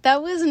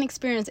 That was an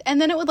experience.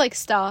 And then it would, like,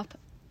 stop.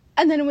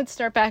 And then it would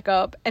start back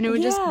up, and it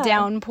would just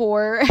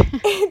downpour.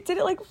 It did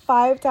it like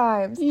 5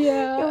 times.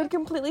 Yeah. It would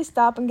completely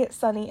stop and get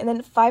sunny, and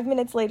then 5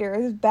 minutes later,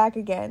 it was back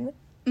again.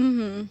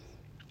 Mm-hmm.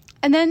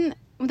 And then,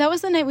 that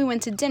was the night we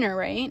went to dinner,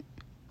 right?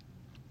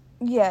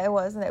 Yeah, it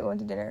was the night we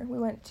went to dinner. We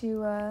went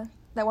to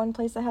that one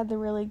place that had the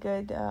really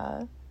good,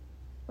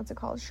 what's it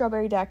called?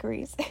 Strawberry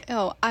daiquiris.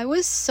 Oh, I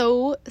was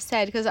so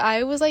sad because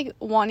I was like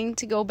wanting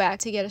to go back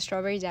to get a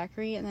strawberry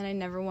daiquiri, and then I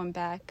never went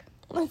back.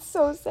 That's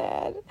so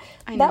sad.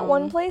 I That know.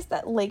 one place,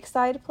 that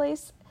Lakeside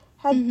place,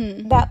 had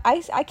Mm-hmm. that.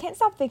 I can't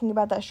stop thinking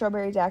about that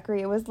strawberry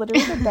daiquiri. It was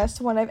literally the best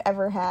one I've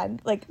ever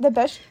had. Like, the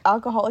best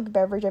alcoholic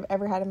beverage I've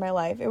ever had in my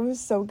life. It was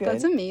so good.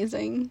 That's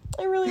amazing.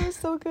 It really was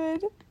so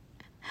good.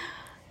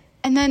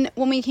 And then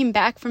when we came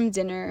back from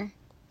dinner,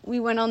 we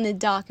went on the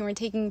dock and we're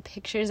taking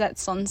pictures at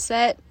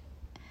sunset.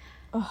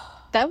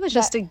 That was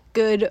just a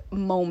good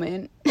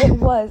moment. It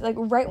was. Like,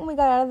 right when we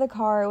got out of the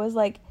car, it was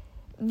like,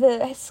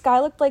 the sky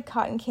looked like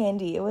cotton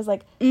candy. It was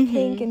like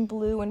pink and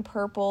blue and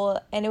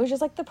purple, and it was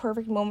just like the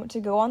perfect moment to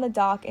go on the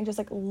dock and just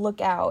like look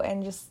out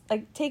and just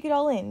like take it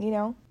all in, you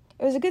know?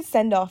 It was a good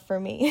send off for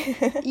me.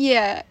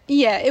 Yeah,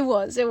 it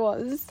was.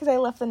 Because I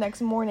left the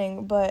next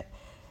morning, but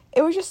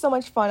it was just so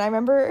much fun. I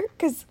remember,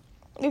 because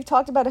we've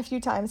talked about a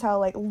few times how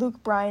like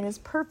Luke Bryan is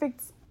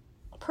perfect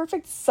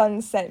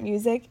sunset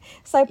music.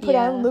 So I put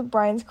on Luke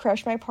Bryan's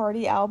Crush My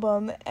Party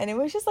album, and it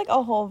was just like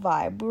a whole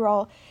vibe. We were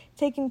all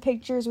taking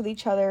pictures with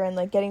each other and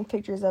like getting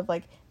pictures of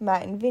like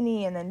Matt and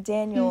Vinny and then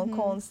Daniel and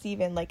Cole and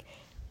Steven. Like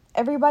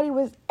everybody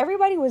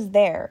was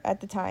there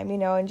at the time, you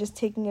know, and just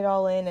taking it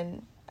all in.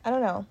 And I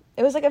don't know,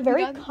 it was like a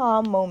very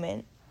calm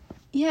moment.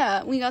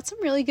 Yeah, we got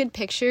some really good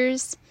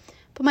pictures,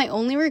 but my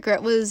only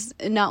regret was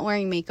not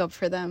wearing makeup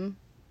for them.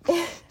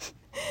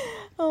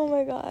 Oh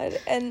my god.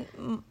 And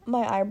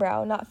my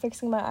eyebrow, not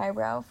fixing my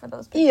eyebrow for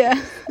those pictures.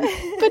 Yeah,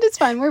 but it's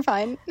fine, we're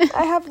fine.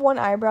 I have one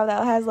eyebrow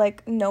that has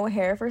like no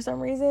hair for some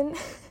reason.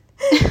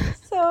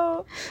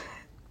 So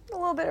a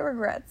little bit of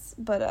regrets,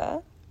 but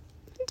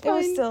it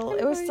was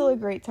still a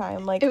great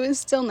time. Like, it was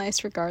still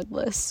nice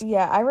regardless.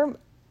 yeah,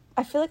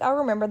 I feel like I'll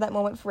remember that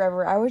moment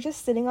forever. I was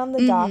just sitting on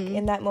the dock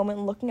in that moment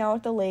looking out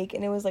at the lake,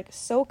 and it was like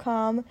so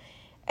calm,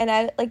 and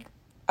I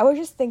was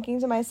just thinking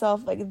to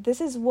myself, like,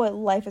 this is what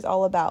life is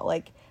all about.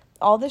 Like,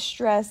 all the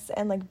stress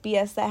and like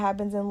BS that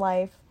happens in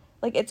life,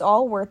 like, it's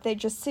all worth it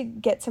just to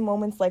get to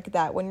moments like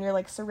that when you're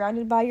like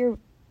surrounded by your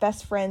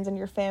best friends and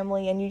your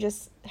family, and you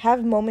just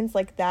have moments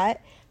like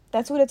that.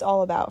 That's what it's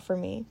all about for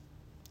me.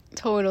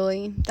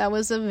 Totally. That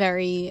was a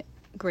very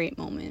great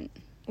moment.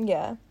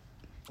 Yeah.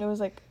 It was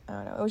like, I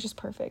don't know, it was just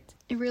perfect.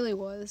 It really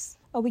was.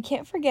 Oh, we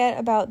can't forget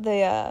about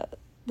the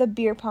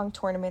beer pong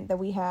tournament that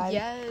we had.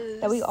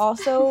 Yes. That we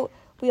also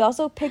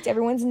picked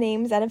everyone's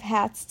names out of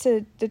hats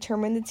to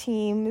determine the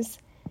teams.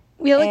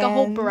 We had like a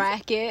whole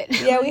bracket.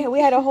 Yeah,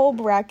 we had a whole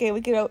bracket. We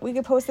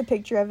could post a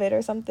picture of it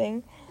or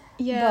something.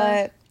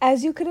 Yeah. But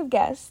as you could have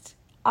guessed,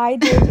 I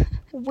did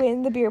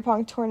win the beer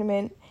pong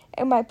tournament,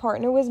 and my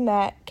partner was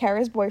Matt,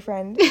 Kara's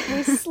boyfriend.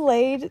 We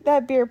slayed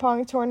that beer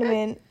pong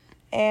tournament,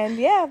 and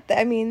yeah,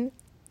 I mean,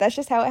 that's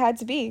just how it had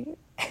to be.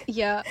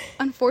 Yeah.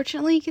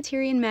 Unfortunately,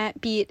 Kateri and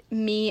Matt beat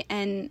me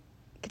and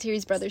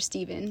Kateri's brother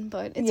Steven,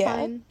 but it's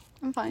fine.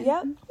 I'm fine.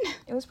 Yeah,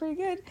 it was pretty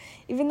good.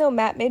 Even though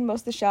Matt made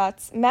most of the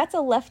shots. Matt's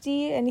a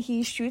lefty, and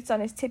he shoots on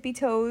his tippy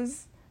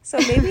toes, so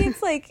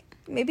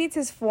maybe it's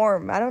his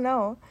form. I don't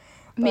know.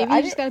 But Maybe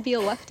you just gotta be a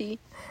lefty.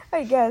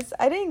 I guess.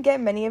 I didn't get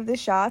many of the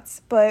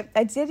shots, but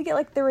I did get,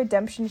 like, the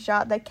redemption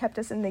shot that kept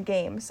us in the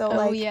game. So,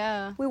 like,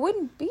 yeah. we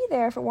wouldn't be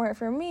there if it weren't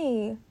for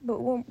me, but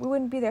we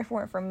wouldn't be there if it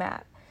weren't for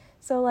Matt.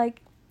 So, like,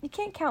 you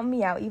can't count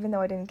me out even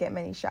though I didn't get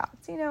many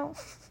shots, you know?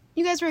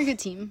 You guys were a good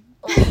team.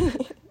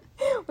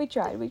 We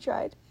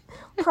tried.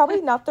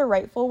 Probably not the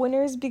rightful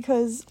winners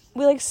because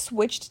we, like,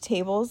 switched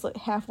tables, like,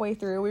 halfway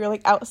through. We were,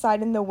 like,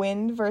 outside in the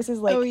wind versus,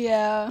 like,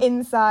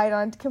 inside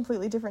on a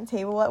completely different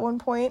table at one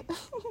point.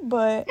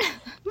 but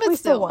we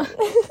still won.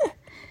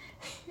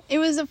 It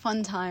was a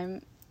fun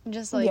time.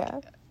 Just, like,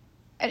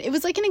 it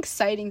was, like, an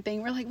exciting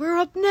thing. We're like, we're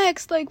up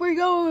next. Like, we're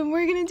going.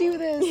 We're going to do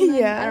this. And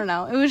then, I don't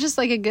know. It was just,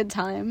 like, a good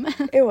time.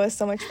 It was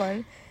so much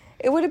fun.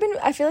 I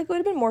feel like it would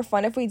have been more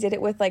fun if we did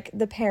it with, like,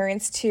 the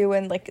parents, too,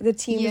 and, like, the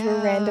teams were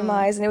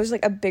randomized, and it was,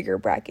 like, a bigger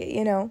bracket,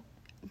 you know?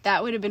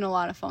 That would have been a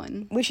lot of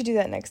fun. We should do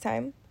that next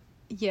time.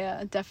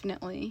 Yeah,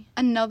 definitely.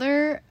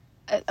 Another,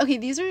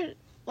 these are,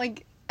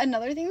 like,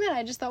 another thing that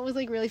I just thought was,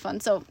 like, really fun.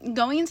 So,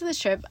 going into this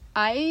trip,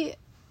 I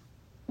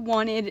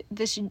wanted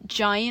this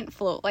giant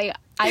float. Like,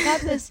 I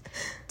got this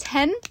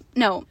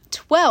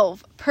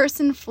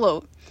 12-person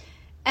float.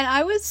 And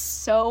I was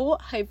so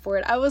hyped for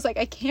it. I was like,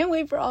 I can't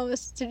wait for all of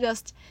us to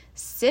just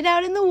sit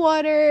out in the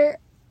water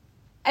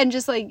and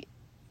just, like,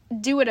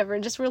 do whatever.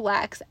 Just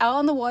relax out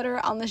on the water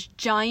on this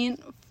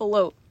giant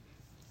float.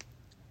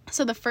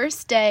 So the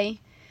first day,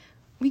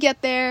 we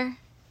get there.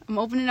 I'm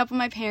opening it up with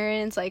my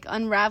parents, like,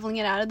 unraveling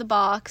it out of the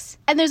box.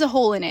 And there's a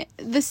hole in it.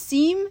 The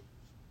seam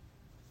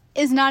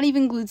is not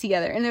even glued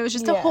together. And there was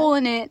just a hole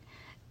in it.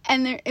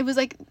 And it was,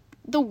 like,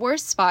 the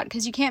worst spot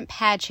because you can't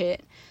patch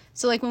it.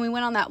 So, like, when we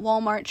went on that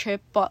Walmart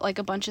trip, bought, like,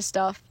 a bunch of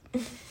stuff.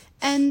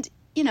 And,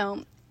 you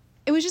know,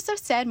 it was just a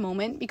sad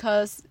moment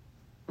because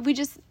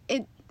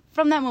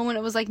from that moment,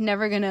 it was, like,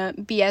 never gonna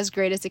be as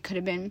great as it could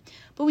have been.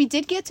 But we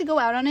did get to go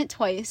out on it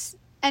twice.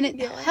 And it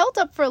held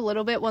up for a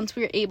little bit once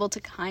we were able to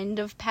kind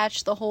of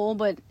patch the hole,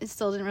 but it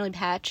still didn't really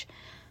patch.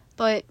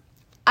 But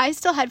I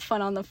still had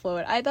fun on the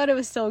float. I thought it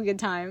was still a good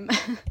time.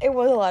 It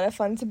was a lot of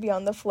fun to be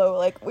on the float.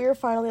 Like, we were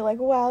finally like,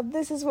 wow,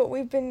 this is what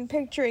we've been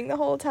picturing the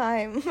whole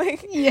time.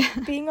 Like, Yeah.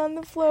 being on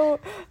the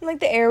float. And, like,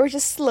 the air was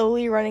just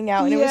slowly running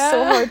out, and it was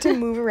so hard to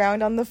move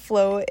around on the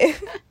float.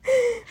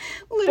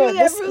 Literally,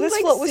 this everyone was,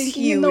 like, float was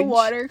sinking in the huge.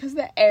 water because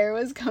the air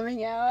was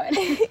coming out.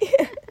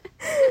 Yeah.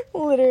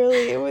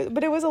 Literally,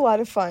 it was a lot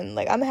of fun.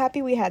 Like, I'm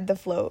happy we had the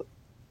float.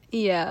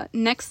 Yeah.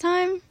 Next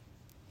time,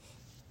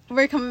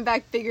 we're coming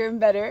back bigger and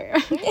better.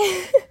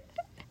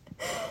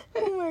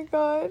 Oh my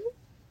god.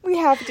 We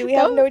have to. We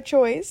have no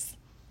choice.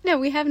 No,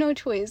 we have no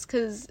choice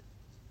because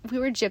we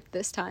were gypped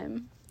this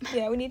time.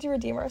 Yeah, we need to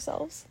redeem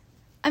ourselves.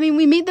 I mean,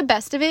 we made the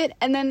best of it,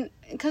 and then,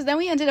 because then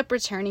we ended up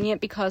returning it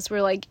because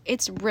we're like,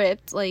 it's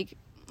ripped, like,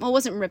 well, it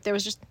wasn't ripped, there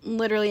was just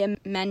literally a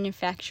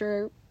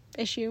manufacturer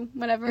issue,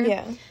 whatever.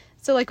 Yeah.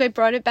 So, like, I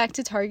brought it back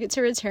to Target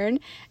to return,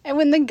 and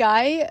when the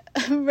guy,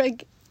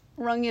 like,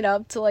 rung it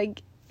up to,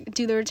 like,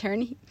 do the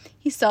return,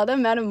 he saw the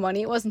amount of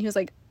money it was, and he was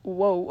like,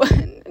 whoa.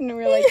 And we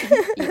were like,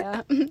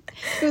 yeah.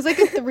 It was like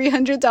a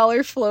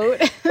 $300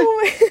 float.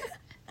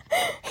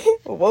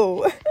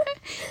 Whoa.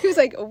 He was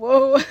like,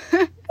 whoa.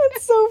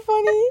 That's so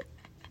funny.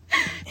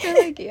 They're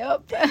like,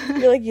 yep.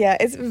 You're like, yeah,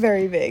 it's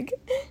very big.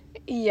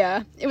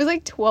 Yeah. It was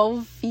like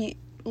 12 feet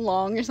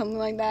long or something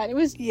like that. It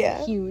was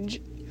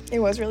huge. It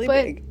was really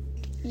But, big.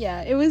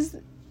 Yeah, it was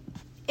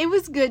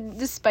good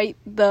despite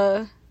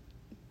the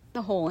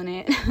hole in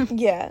it.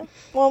 Yeah.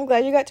 Well, I'm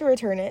glad you got to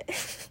return it.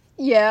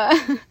 Yeah.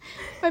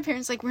 My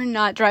parents like, we're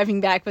not driving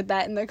back with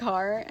that in the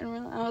car. And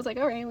I was like,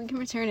 all right, we can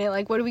return it.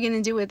 Like, what are we going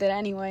to do with it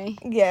anyway?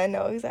 Yeah,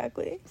 no,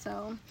 exactly.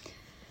 So,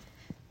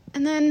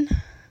 and then,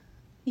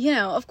 you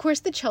know, of course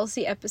the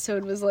Chelsea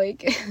episode was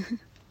like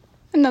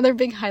another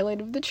big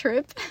highlight of the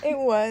trip. It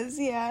was,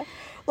 yeah.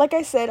 Like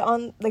I said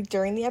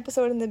during the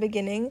episode in the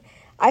beginning,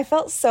 I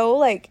felt so,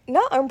 like,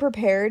 not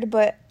unprepared,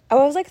 but I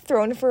was, like,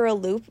 thrown for a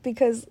loop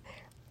because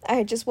I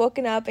had just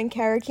woken up and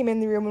Kara came in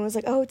the room and was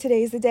like, oh,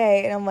 today's the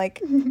day. And I'm like,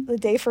 the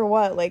day for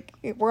what? Like,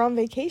 we're on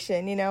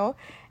vacation, you know?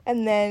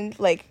 And then,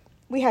 like,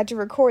 we had to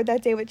record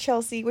that day with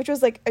Chelsea, which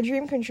was, like, a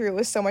dream come true. It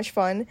was so much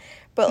fun.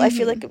 But I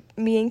feel like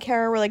me and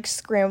Kara were, like,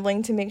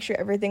 scrambling to make sure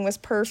everything was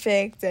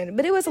perfect.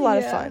 But it was a lot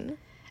of fun.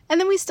 And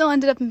then we still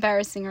ended up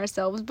embarrassing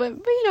ourselves. But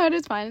you know,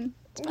 it's fine.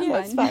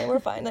 It's fine. We're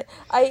fine.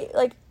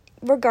 Like,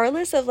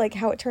 regardless of, like,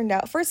 how it turned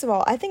out, first of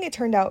all, I think it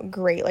turned out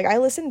great. Like, I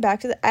listened back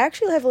to I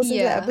actually have listened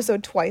to the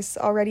episode twice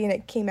already, and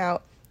it came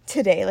out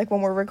today, like,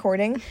 when we're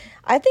recording.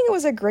 I think it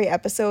was a great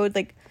episode.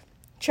 Like,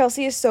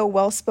 Chelsea is so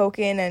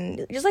well-spoken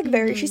and just, like,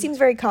 she seems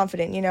very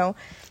confident, you know?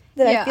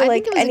 That I feel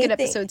like think it was a good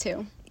episode,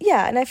 too.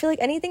 Yeah, and I feel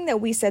like anything that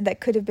we said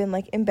that could have been,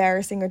 like,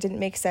 embarrassing or didn't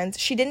make sense,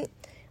 she didn't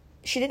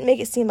make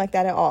it seem like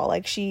that at all.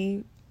 Like,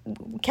 she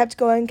kept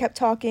going, kept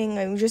talking,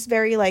 and was just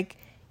very, like,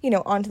 you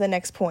know, on to the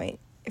next point.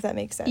 If that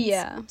makes sense.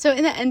 Yeah. So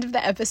in the end of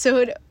the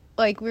episode,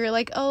 like, we were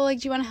like, oh, like,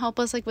 do you want to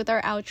help us, like, with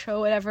our outro,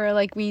 whatever?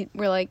 Like, we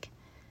were like,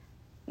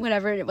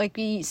 whatever, like,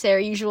 we say our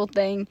usual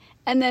thing.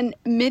 And then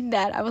mid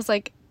that, I was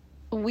like,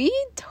 we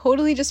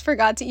totally just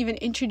forgot to even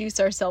introduce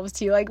ourselves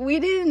to you. Like, we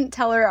didn't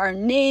tell her our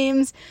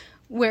names,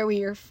 where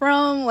we are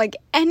from, like,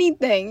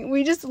 anything.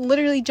 We just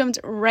literally jumped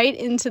right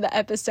into the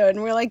episode.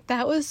 And we're like,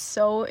 that was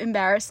so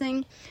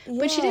embarrassing. Yeah.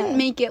 But she didn't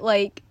make it,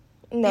 like,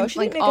 no, she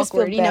didn't make awkward, us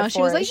feel bad, you know.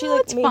 She was like, she "No,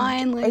 it's made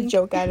fine." Like, a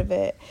joke out of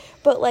it,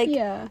 but like,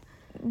 yeah.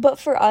 But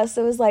for us,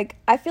 it was like,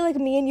 I feel like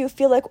me and you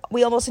feel like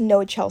we almost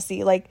know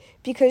Chelsea, like,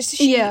 because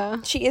she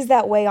is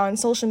that way on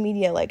social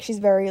media. Like, she's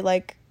very,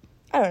 like,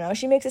 I don't know,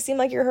 she makes it seem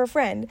like you're her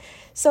friend.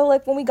 So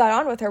like, when we got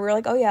on with her, we were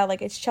like, oh yeah,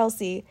 like, it's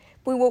Chelsea.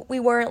 We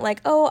weren't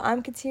like, oh,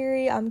 I'm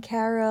Kateri, I'm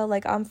Kara,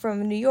 like, I'm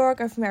from New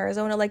York, I'm from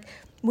Arizona. Like,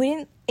 we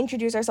didn't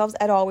introduce ourselves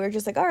at all. We were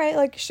just like, all right,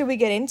 like, should we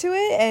get into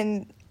it?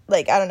 And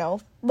like, I don't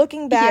know,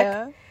 looking back.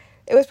 Yeah.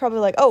 It was probably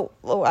like, oh,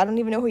 I don't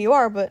even know who you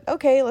are, but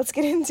okay, let's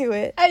get into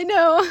it. I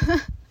know.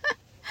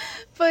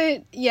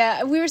 But,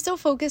 yeah, we were so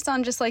focused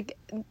on just, like,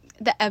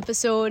 the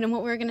episode and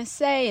what we were going to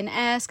say and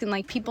ask and,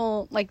 like,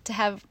 people, like, to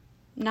have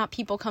not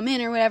people come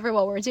in or whatever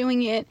while we're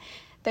doing it,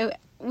 that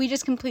we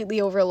just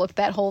completely overlooked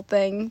that whole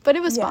thing. But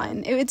it was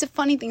fine. It's a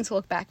funny thing to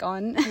look back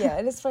on. Yeah,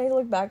 it is funny to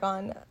look back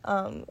on.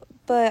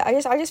 But I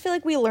just feel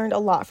like we learned a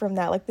lot from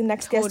that. Like, the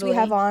next guest we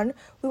have on,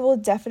 we will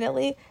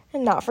definitely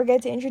not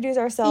forget to introduce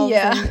ourselves.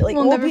 Yeah, and, like,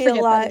 we'll never forget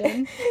that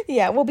again.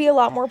 Yeah, we'll be a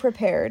lot more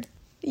prepared.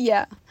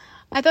 Yeah.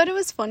 I thought it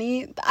was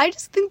funny. I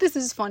just think this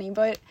is funny,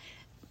 but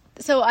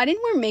so I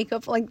didn't wear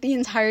makeup, like, the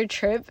entire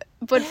trip,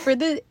 but for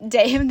the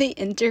day of the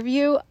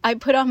interview, I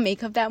put on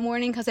makeup that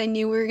morning because I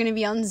knew we were going to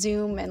be on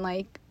Zoom and,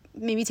 like,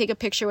 maybe take a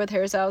picture with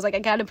her, so I was like, I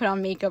gotta put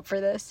on makeup for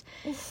this.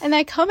 And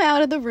I come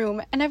out of the room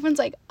and everyone's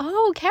like,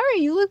 oh, Kara,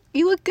 you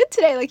look good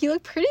today, like, you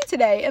look pretty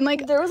today. And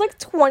like, there was like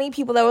 20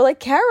 people that were like,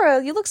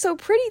 Kara, you look so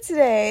pretty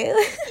today.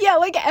 Yeah,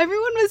 like,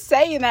 everyone was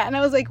saying that, and I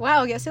was like,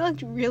 wow, I guess I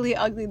looked really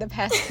ugly the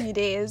past few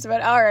days,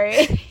 but all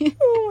right.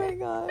 Oh my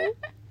god.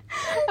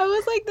 I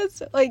was like,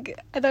 that's, like,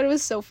 I thought it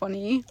was so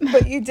funny.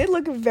 But you did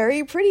look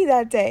very pretty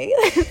that day.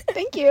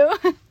 Thank you.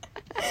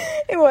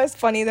 It was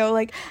funny though.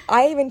 Like,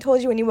 I even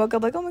told you when you woke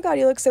up, like, oh my god,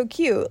 you look so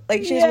cute.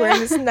 Like, she's wearing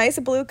this nice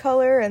blue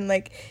color, and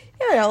like,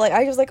 I don't know, like,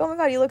 I was like, oh my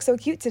god, you look so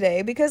cute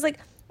today. Because like,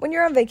 when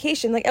you're on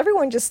vacation, like,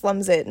 everyone just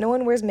slums it. No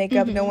one wears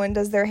makeup. No one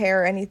does their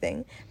hair or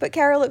anything. But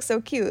Kara looks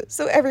so cute.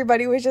 So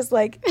everybody was just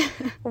like,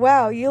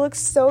 wow, you look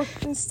so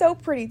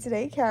pretty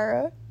today,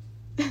 Kara.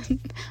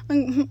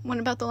 What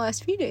about the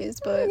last few days?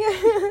 But Yeah.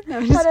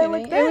 I'm just How'd I kidding.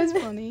 look It then?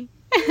 was funny.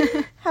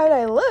 How'd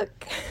I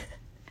look?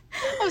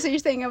 Oh, so you're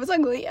saying I was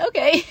ugly?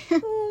 Okay.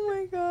 Oh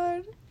my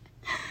god.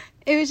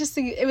 It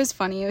was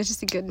funny. It was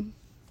just a good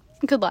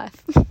laugh.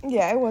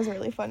 Yeah, it was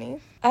really funny.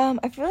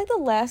 I feel like the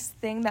last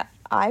thing that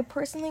I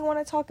personally want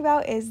to talk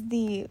about is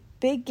the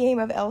big game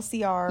of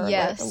LCR,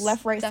 Yes, like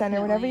left, right, center,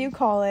 definitely. whatever you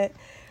call it.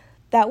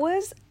 That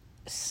was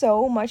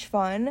so much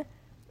fun.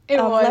 It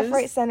was. Left,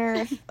 right,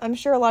 center. I'm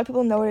sure a lot of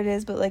people know what it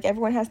is, but like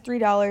everyone has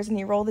 $3 and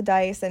you roll the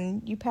dice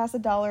and you pass a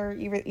dollar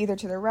either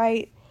to the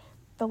right,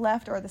 the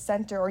left, or the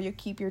center, or you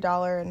keep your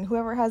dollar, and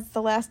whoever has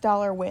the last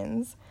dollar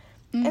wins.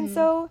 And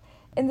so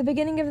in the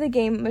beginning of the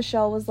game,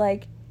 Michelle was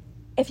like,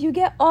 if you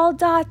get all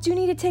dots, you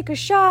need to take a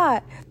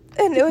shot.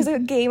 And it was a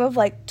game of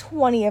like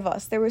 20 of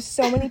us. There was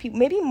so many people,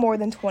 maybe more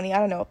than 20, I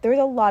don't know. There was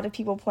a lot of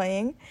people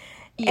playing.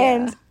 Yeah.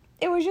 And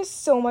it was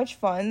just so much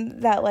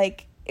fun that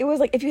like, it was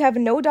like, if you have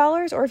no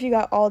dollars or if you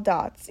got all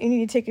dots, you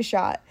need to take a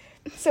shot.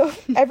 So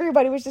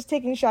everybody was just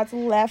taking shots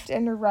left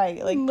and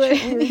right. Like, we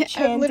were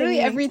chanting Literally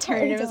the every entire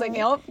turn, it was like,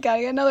 time. "Yep,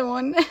 gotta get another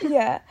one."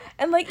 Yeah.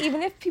 And like,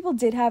 even if people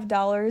did have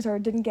dollars or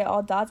didn't get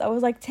all dots, I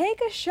was like, take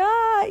a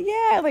shot.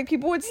 Yeah. Like,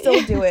 people would still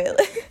do it.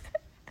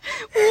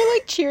 We were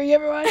like cheering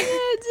everyone. Yeah,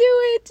 do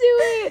it.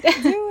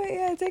 Do it,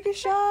 yeah, take a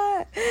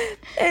shot.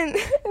 And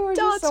it was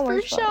just Dots so for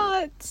much fun.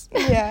 shots.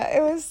 Yeah,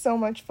 it was so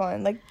much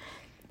fun. Like,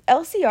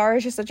 LCR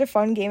is just such a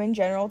fun game in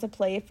general to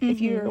play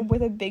if you're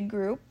with a big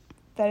group.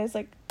 That is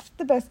like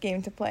the best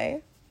game to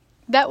play.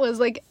 That was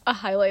like a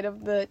highlight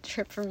of the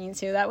trip for me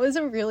too. That was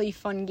a really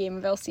fun game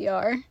of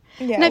LCR.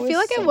 Yeah, And I it feel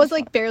like so I was much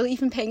like barely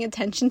even paying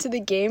attention to the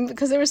game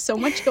because there was so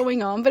much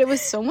going on, but it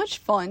was so much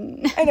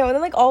fun. I know, and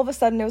then like all of a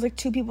sudden there was like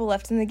 2 people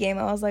left in the game.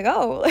 I was like,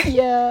 oh.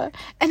 Yeah.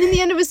 And in the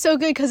end it was so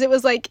good because it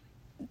was like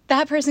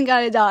that person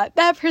got a dot,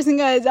 that person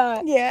got a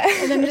dot. Yeah.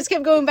 And then it just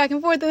kept going back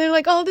and forth, and they're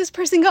like, oh, this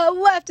person got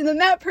left, and then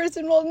that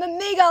person rolled, and then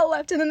they got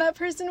left, and then that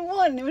person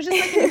won. It was just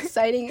like an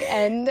exciting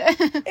end.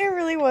 It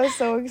really was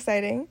so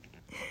exciting.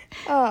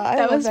 I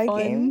That love was that fun.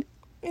 game.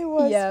 It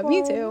was Yeah,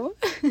 me fun. too.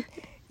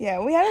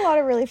 Yeah, we had a lot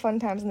of really fun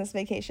times on this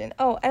vacation.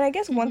 Oh, and I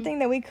guess one thing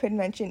that we could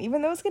mention,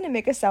 even though it's going to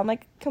make us sound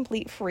like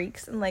complete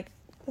freaks and like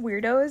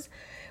weirdos,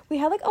 we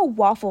had like a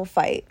waffle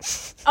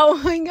fight. Oh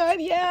my god,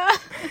 yeah.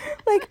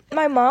 Like,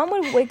 my mom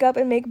would wake up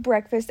and make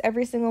breakfast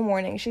every single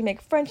morning. She'd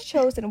make French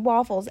toast and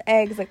waffles,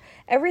 eggs, like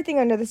everything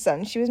under the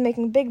sun. She was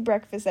making big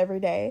breakfast every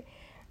day.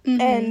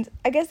 And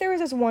I guess there was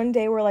this one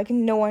day where like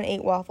no one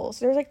ate waffles.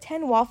 There was like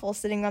 10 waffles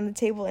sitting on the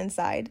table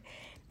inside.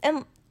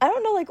 And I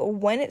don't know like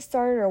when it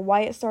started or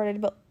why it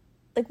started, but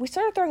like we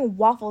started throwing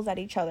waffles at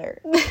each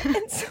other.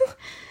 And so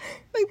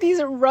Like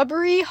these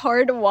rubbery,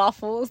 hard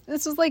waffles.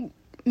 This was like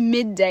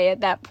midday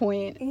at that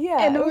point. yeah,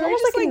 And it was we were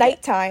almost just like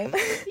nighttime.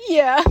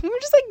 Yeah, we were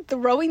just like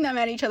throwing them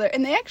at each other,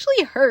 and they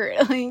actually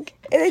hurt. Like,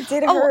 And it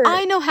did oh, hurt.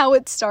 I know how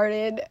it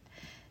started.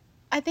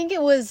 I think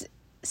it was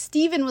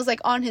Steven was like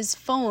on his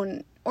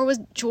phone, or was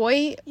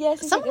Joy?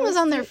 Yes, Someone was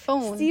on their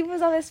phone. Steve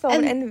was on his phone,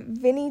 And- and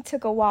Vinny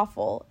took a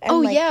waffle and Oh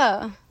like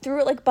yeah. threw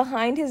it like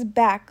behind his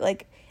back.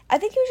 Like, I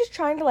think he was just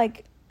trying to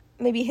like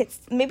maybe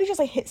just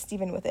like hit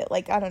Steven with it.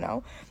 Like, I don't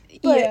know.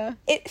 But Yeah.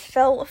 it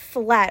fell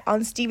flat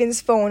on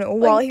Steven's phone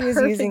while Like, he was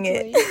using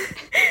it.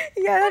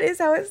 perfectly. Yeah, that is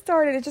how it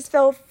started. It just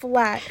fell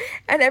flat.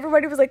 And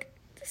everybody was like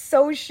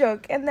so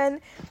shook. And then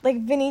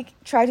like Vinny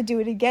tried to do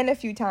it again a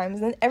few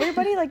times. And then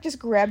everybody like just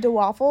grabbed a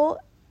waffle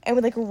and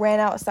we like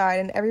ran outside,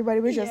 and everybody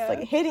was just Yeah.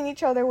 like hitting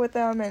each other with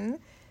them, and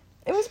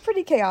it was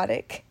pretty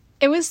chaotic.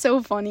 It was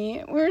so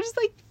funny. We were just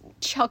like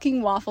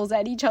chucking waffles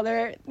at each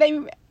other.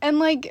 And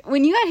like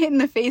when you got hit in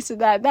the face with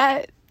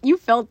that you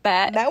felt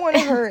that. That one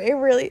hurt. It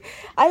really,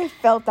 I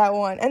felt that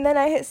one. And then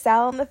I hit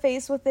Sal in the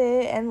face with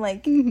it, and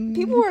like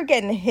people were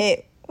getting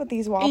hit with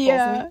these waffles,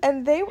 Yeah.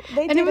 and they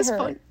And did it was hurt.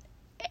 fun.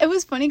 It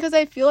was funny because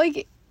I feel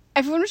like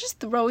everyone was just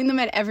throwing them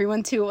at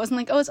everyone too. It wasn't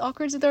like, oh, it's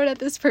awkward to throw it at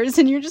this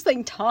person. You're just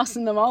like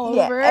tossing them all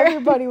Yeah, over.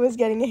 everybody was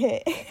getting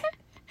hit.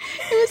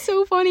 It was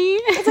so funny.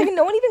 It's like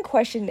no one even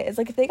questioned it. It's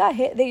like if they got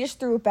hit, they just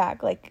threw it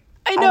back. Like,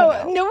 I don't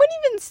know. No one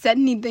even said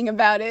anything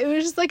about it. It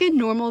was just like a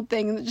normal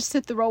thing just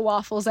to throw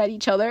waffles at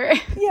each other.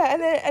 Yeah,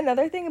 and then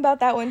another thing about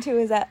that one too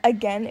is that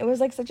again, it was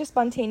like such a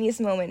spontaneous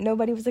moment.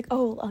 Nobody was like,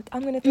 "Oh, look,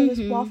 I'm gonna throw this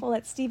waffle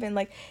at Steven."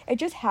 Like, it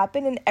just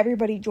happened, and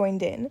everybody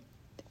joined in.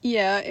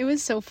 Yeah, it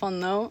was so fun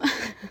though.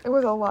 It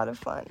was a lot of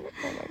fun.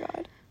 Oh my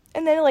god!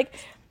 And then like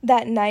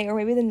that night, or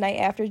maybe the night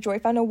after, Joy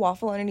found a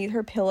waffle underneath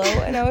her pillow,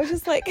 and I was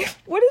just like,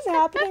 "What is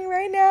happening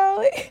right now?"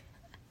 Like,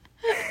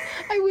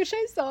 I wish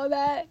I saw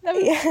that.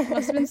 That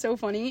must have been so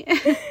funny.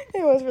 it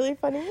was really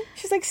funny.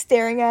 She's like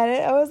staring at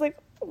it. I was like,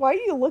 "Why are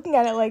you looking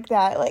at it like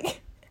that?" Like,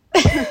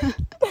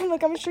 I'm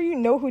like, I'm sure you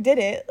know who did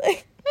it.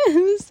 Like,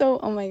 It was so,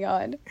 oh my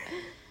god.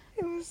 it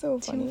It was so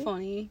funny. Too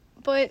funny.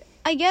 But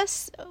I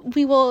guess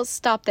we will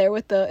stop there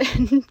with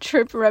the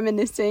trip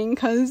reminiscing,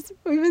 because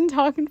we've been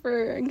talking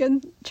for a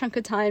good chunk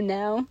of time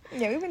now.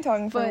 Yeah, we've been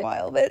talking for a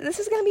while, but this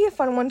is going to be a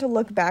fun one to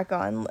look back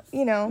on,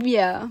 you know?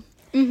 Yeah.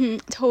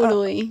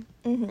 Totally.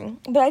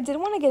 But I did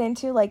want to get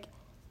into, like,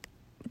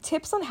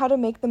 tips on how to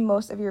make the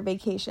most of your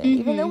vacation.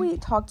 Even though we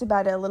talked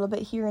about it a little bit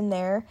here and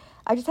there,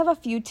 I just have a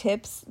few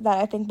tips that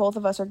I think both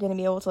of us are going to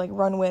be able to, like,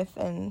 run with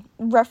and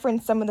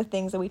reference some of the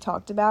things that we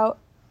talked about.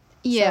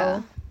 Yeah.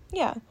 So,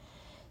 yeah.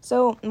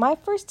 So my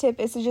first tip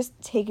is to just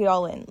take it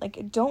all in.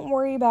 Like, don't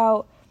worry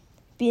about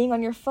being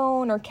on your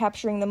phone or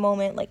capturing the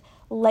moment. Like,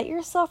 let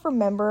yourself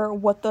remember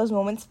what those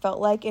moments felt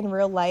like in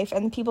real life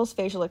and people's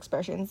facial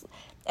expressions.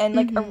 And,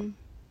 like,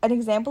 an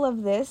example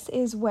of this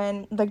is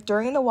when, like,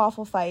 during the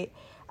waffle fight,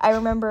 I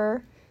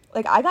remember,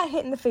 like, I got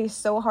hit in the face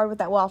so hard with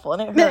that waffle,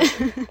 and it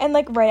hurt. And,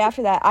 like, right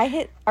after that, I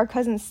hit our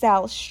cousin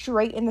Sal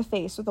straight in the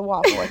face with the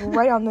waffle, like,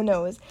 right on the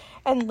nose.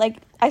 And, like,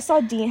 I saw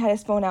Dean had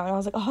his phone out, and I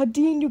was like, oh,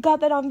 Dean, you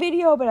got that on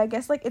video. But I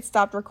guess, like, it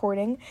stopped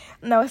recording,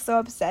 and I was so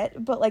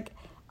upset. But, like,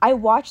 I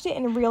watched it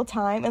in real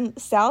time, and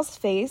Sal's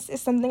face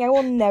is something I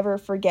will never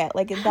forget.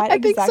 Like, that exact moment. I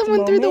think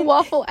someone threw the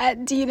waffle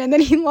at Dean, and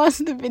then he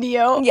lost the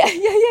video. Yeah.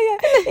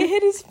 It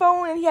hit his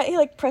phone, and he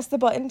like, pressed the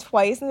button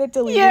twice, and it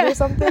deleted or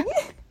something.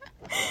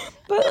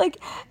 But, like,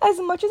 as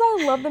much as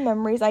I love the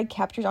memories I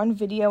captured on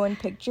video and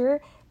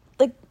picture,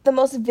 like, the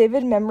most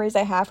vivid memories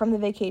I have from the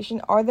vacation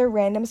are the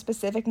random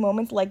specific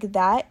moments like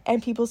that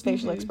and people's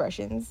facial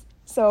expressions.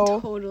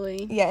 So,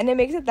 totally. Yeah, and it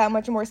makes it that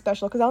much more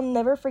special because I'll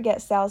never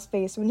forget Sal's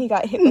face when he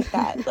got hit with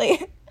that.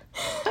 Like,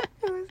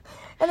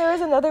 and there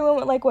was another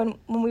moment, like, when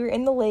we were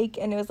in the lake,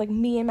 and it was, like,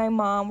 me and my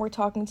mom were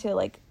talking to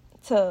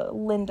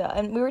Linda,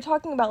 and we were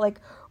talking about, like,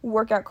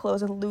 workout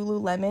clothes and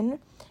Lululemon,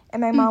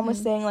 and my mom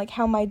was saying, like,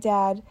 how my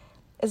dad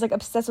is, like,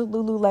 obsessed with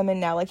Lululemon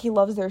now. Like, he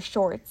loves their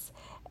shorts.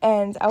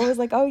 And I was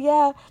like, oh,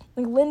 yeah,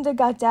 like, Linda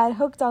got Dad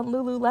hooked on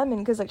Lululemon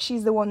because, like,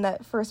 she's the one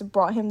that first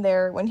brought him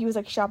there when he was,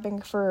 like, shopping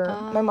for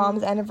my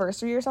mom's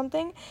anniversary or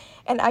something.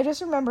 And I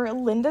just remember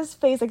Linda's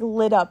face, like,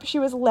 lit up. She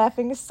was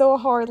laughing so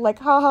hard, like,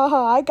 ha, ha,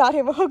 ha, I got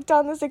him hooked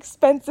on this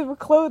expensive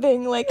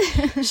clothing. Like,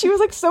 she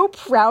was, like, so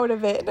proud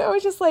of it. And I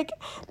was just like,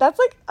 that's,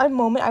 like, a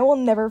moment I will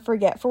never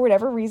forget. For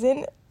whatever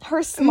reason,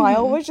 her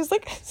smile was just,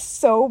 like,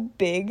 so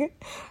big.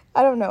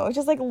 I don't know. It's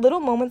just, like,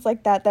 little moments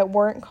like that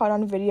weren't caught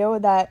on video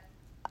that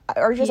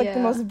are just, like, the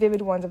most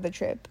vivid ones of the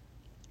trip.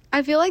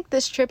 I feel like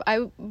this trip,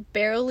 I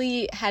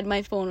barely had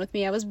my phone with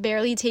me. I was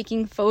barely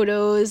taking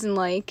photos, and,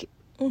 like,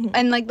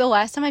 and, like, the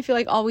last time I feel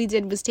like all we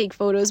did was take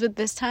photos, but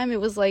this time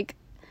it was, like,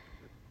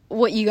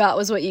 what you got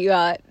was what you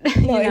got.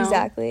 No,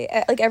 exactly.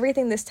 Like,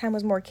 everything this time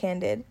was more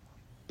candid.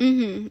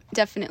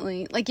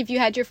 Definitely. Like, if you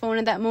had your phone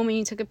at that moment,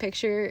 you took a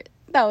picture,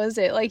 that was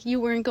it. Like, you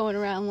weren't going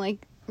around,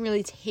 like,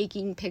 really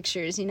taking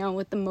pictures, you know,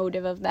 with the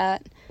motive of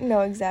that.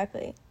 No,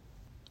 exactly.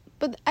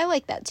 But I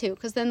like that too,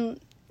 because then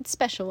it's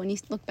special when you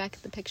look back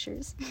at the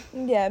pictures.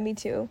 Yeah, me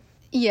too.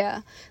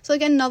 Yeah. So,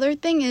 like, another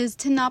thing is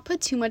to not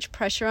put too much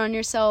pressure on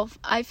yourself.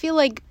 I feel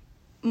like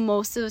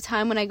most of the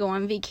time when I go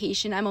on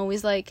vacation, I'm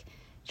always, like,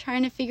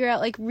 trying to figure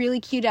out, like, really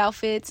cute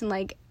outfits, and,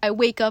 like, I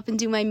wake up and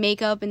do my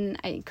makeup, and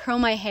I curl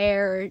my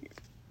hair or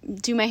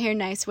do my hair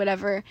nice,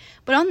 whatever.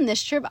 But on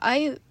this trip,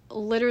 I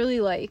literally,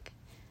 like,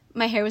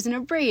 my hair was in a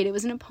braid, it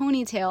was in a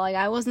ponytail, like,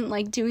 I wasn't,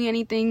 like, doing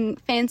anything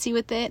fancy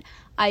with it.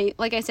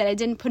 Like I said, I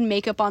didn't put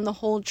makeup on the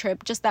whole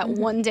trip, just that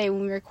one day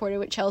when we recorded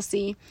with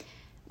Chelsea,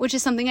 which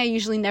is something I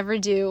usually never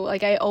do.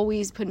 Like, I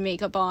always put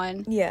makeup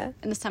on. Yeah.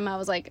 And this time I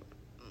was like,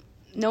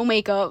 no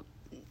makeup.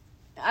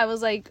 I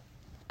was like,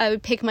 I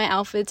would pick my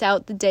outfits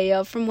out the day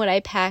of from what I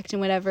packed and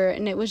whatever,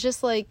 and it was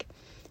just, like,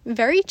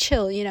 very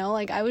chill, you know?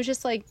 Like, I was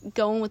just, like,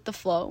 going with the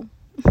flow.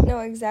 No,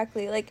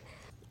 exactly. Like,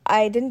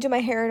 I didn't do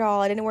my hair at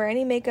all. I didn't wear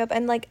any makeup.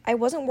 And, like, I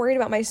wasn't worried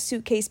about my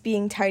suitcase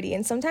being tidy.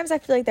 And sometimes I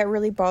feel like that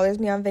really bothers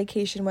me on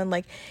vacation when,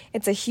 like,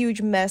 it's a huge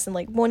mess and,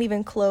 like, won't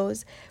even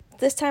close.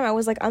 This time I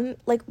was like, I'm,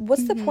 like,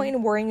 what's the point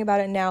in worrying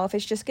about it now if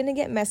it's just going to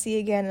get messy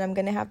again and I'm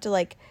going to have to,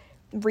 like,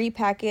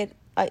 repack it.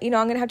 You know,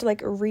 I'm going to have to,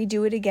 like,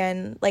 redo it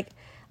again. Like,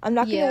 I'm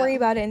not going to worry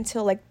about it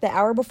until, like, the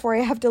hour before I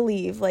have to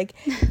leave. Like,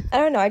 I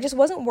don't know. I just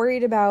wasn't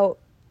worried about,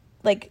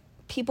 like,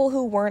 people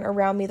who weren't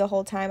around me the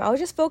whole time. I was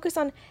just focused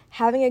on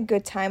having a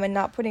good time and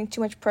not putting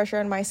too much pressure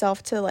on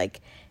myself to,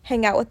 like,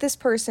 hang out with this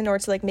person or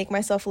to, like, make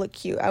myself look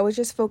cute. I was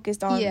just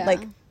focused on,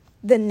 like,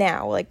 the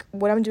now, like,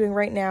 what I'm doing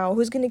right now.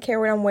 Who's going to care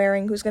what I'm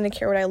wearing? Who's going to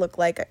care what I look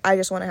like? I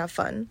just want to have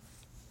fun.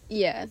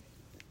 Yeah.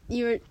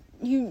 You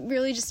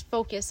really just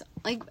focus.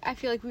 Like, I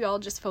feel like we all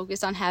just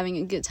focus on having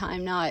a good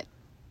time, not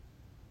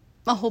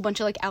a whole bunch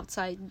of, like,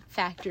 outside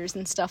factors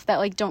and stuff that,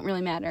 like, don't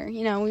really matter.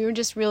 You know, we were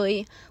just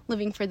really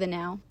living for the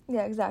now.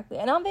 Yeah, exactly.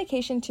 And on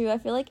vacation, too, I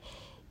feel like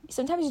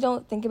sometimes you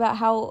don't think about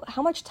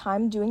how much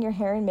time doing your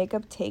hair and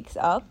makeup takes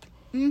up,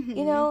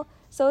 you know?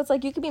 So it's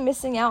like you could be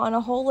missing out on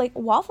a whole, like,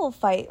 waffle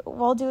fight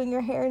while doing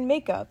your hair and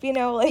makeup, you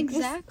know? Like,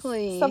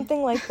 exactly.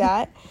 Something like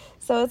that.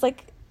 So it's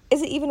like,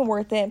 is it even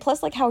worth it?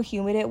 Plus, like, how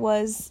humid it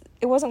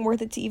wasn't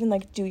worth it to even,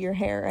 like, do your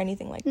hair or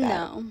anything like that.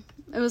 No.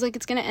 It was like,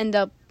 it's going to end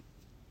up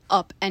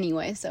up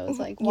anyway, so it's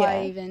like,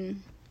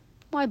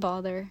 why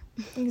bother?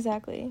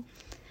 Exactly.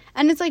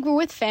 And it's like, we're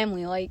with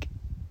family. Like,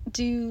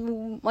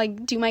 do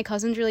my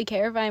cousins really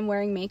care if I'm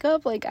wearing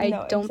makeup? Like,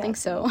 I don't think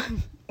so.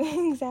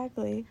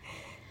 Exactly.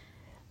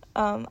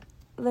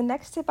 The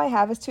next tip I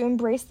have is to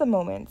embrace the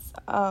moments.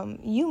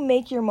 You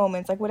make your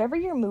moments. Like, whatever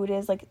your mood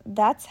is, like,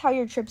 that's how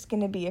your trip's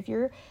gonna be.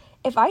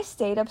 If I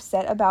stayed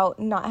upset about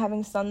not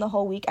having sun the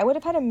whole week, I would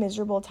have had a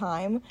miserable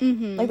time.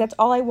 Like, that's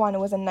all I wanted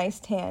was a nice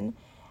tan.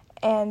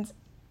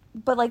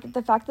 But, like,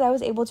 the fact that I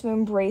was able to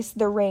embrace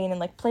the rain and,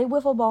 like, play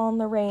wiffle ball in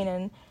the rain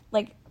and,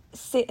 like,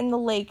 sit in the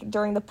lake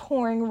during the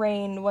pouring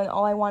rain when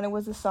all I wanted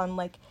was the sun,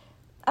 like,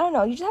 I don't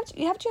know,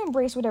 you have to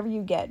embrace whatever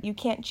you get. You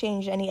can't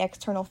change any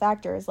external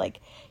factors.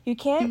 Like, you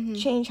can't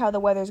change how the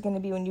weather's going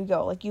to be when you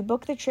go. Like, you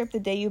book the trip the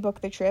day you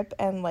book the trip,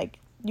 and, like,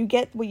 you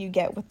get what you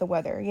get with the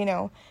weather, you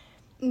know?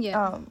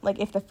 Yeah. Like,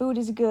 if the food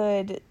is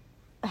good,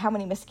 how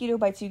many mosquito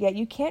bites you get,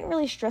 you can't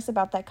really stress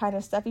about that kind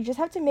of stuff. You just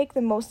have to make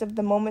the most of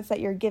the moments that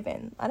you're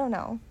given. I don't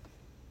know.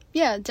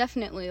 Yeah,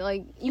 definitely.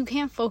 Like, you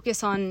can't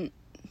focus on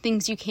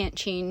things you can't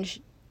change,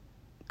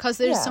 because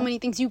there's so many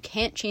things you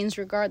can't change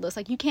regardless.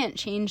 Like, you can't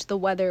change the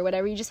weather or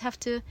whatever. You just have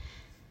to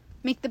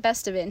make the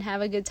best of it and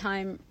have a good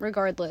time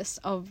regardless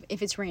of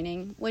if it's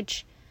raining,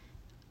 which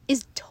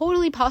is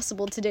totally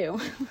possible to do.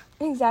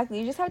 Exactly.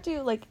 You just have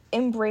to, like,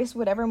 embrace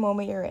whatever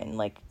moment you're in.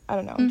 Like, I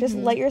don't know. Just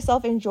let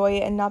yourself enjoy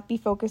it and not be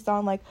focused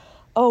on, like,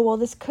 oh, well,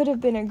 this could have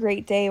been a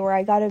great day where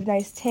I got a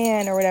nice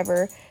tan or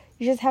whatever.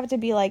 You just have to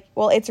be like,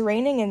 well, it's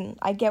raining and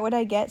I get what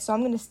I get, so I'm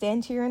going to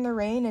stand here in the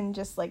rain and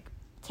just, like,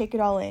 take it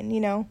all in,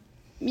 you know?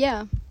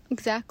 Yeah,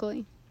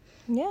 exactly.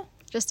 Yeah.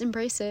 Just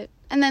embrace it.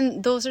 And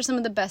then those are some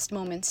of the best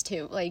moments,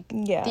 too. Like,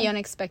 the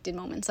unexpected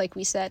moments, like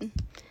we said.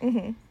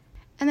 Mm-hmm.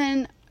 And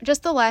then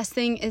just the last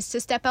thing is to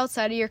step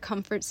outside of your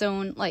comfort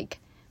zone. Like,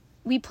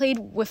 we played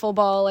wiffle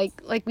ball.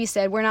 Like we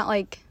said, we're not,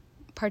 like,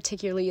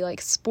 particularly, like,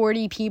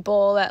 sporty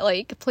people that,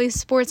 like, play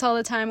sports all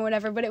the time or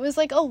whatever. But it was,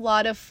 like, a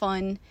lot of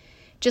fun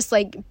just,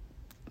 like,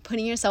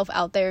 putting yourself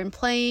out there and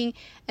playing,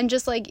 and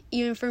just, like,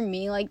 even for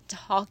me, like,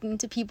 talking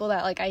to people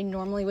that, like, I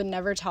normally would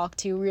never talk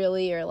to,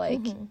 really, or,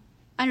 like,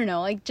 I don't know,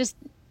 like, just,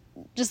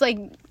 like,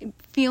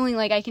 feeling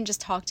like I can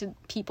just talk to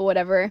people,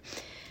 whatever.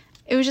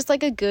 It was just,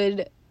 like, a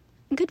good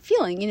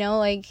feeling, you know,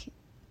 like,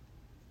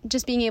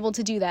 just being able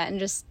to do that, and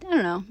just, I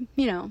don't know,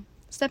 you know,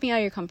 stepping out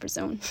of your comfort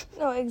zone.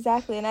 No,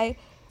 exactly, and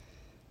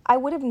I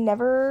would have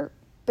never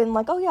been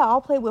like, oh, yeah,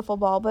 I'll play wiffle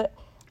ball, but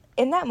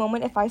in that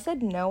moment, if I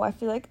said no, I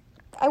feel like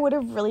I would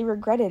have really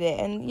regretted it.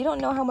 And you don't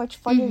know how much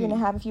fun you're going to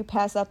have if you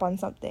pass up on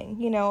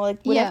something, you know,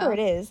 like, whatever it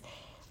is.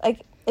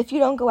 Like, if you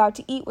don't go out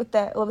to eat with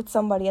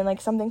somebody and,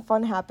 like, something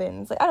fun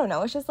happens, like, I don't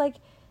know, it's just, like,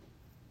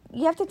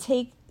 you have to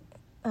take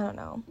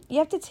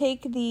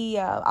the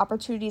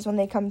opportunities when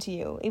they come to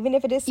you, even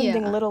if it is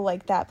something little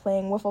like that,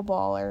 playing wiffle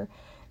ball or,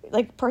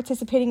 like,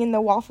 participating in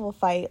the waffle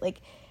fight. Like,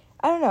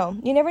 I don't know,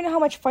 you never know how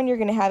much fun you're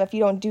going to have if you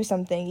don't do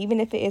something, even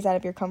if it is out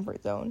of your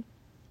comfort zone.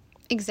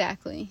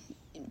 Exactly.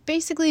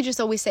 Basically,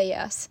 just always say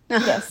yes.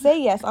 Yes,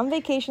 say yes. On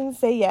vacation,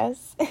 say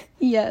yes.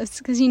 Yes,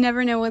 because you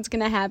never know what's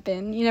going to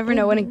happen. You never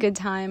know when a good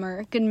time or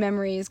a good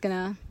memory is going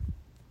to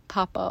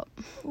pop up.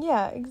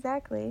 Yeah,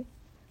 exactly.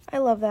 I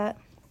love that.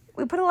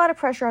 We put a lot of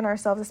pressure on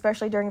ourselves,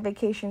 especially during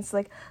vacations, to,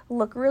 like,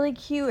 look really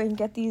cute and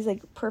get these,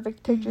 like,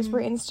 perfect pictures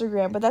for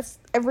Instagram. But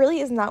it really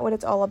is not what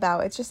it's all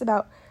about. It's just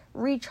about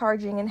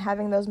recharging and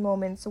having those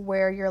moments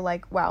where you're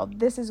like, wow,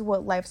 this is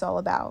what life's all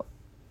about.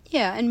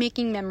 Yeah, and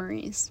making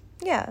memories.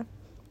 Yeah,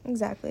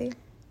 exactly.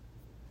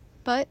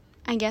 But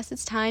I guess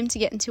it's time to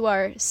get into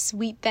our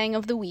sweet thing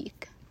of the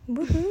week.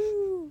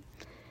 Woohoo!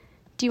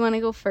 Do you want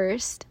to go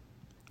first?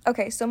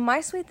 Okay, so my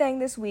sweet thing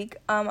this week,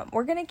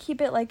 we're going to keep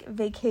it, like,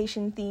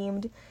 vacation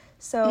themed.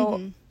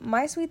 So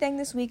my sweet thing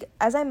this week,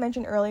 as I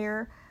mentioned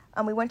earlier,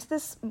 we went to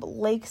this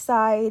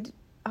lakeside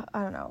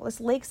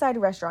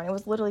restaurant. It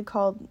was literally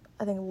called,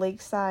 I think,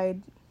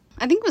 Lakeside.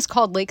 I think it was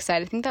called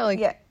Lakeside. I think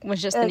that,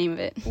 was just the name of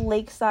it.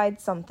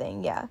 Lakeside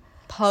something, yeah.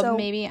 Pub,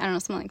 maybe? I don't know,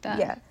 something like that.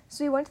 Yeah.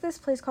 So we went to this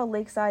place called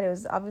Lakeside. It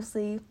was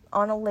obviously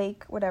on a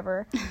lake,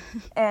 whatever.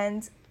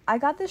 And I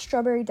got this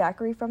strawberry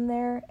daiquiri from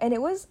there, and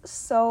it was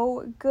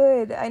so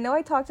good. I know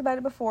I talked about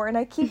it before, and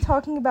I keep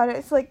talking about it.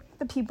 It's like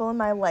the people in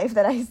my life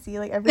that I see,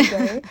 like, every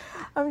day.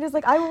 I'm just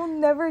like, I will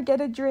never get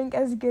a drink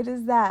as good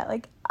as that.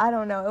 Like, I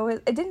don't know.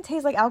 It didn't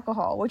taste like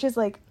alcohol, which is,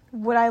 like,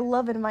 what I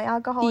love in my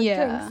alcoholic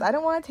drinks. I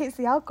don't want to taste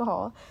the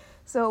alcohol.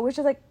 So it was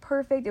just, like,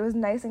 perfect. It was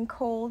nice and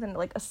cold and,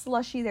 like, a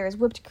slushy. There was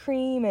whipped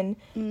cream, and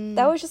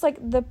that was just, like,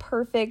 the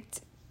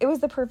perfect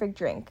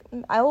drink.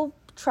 I will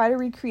try to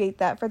recreate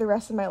that for the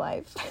rest of my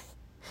life.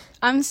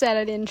 I'm sad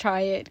I didn't try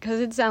it, because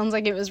it sounds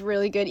like it was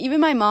really good. Even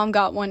my mom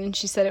got one, and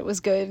she said it was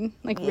good.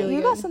 Like, really good.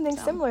 You got something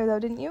similar, though,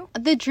 didn't you?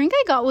 The drink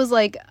I got was,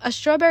 like, a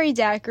strawberry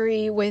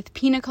daiquiri with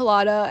pina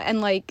colada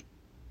and, like,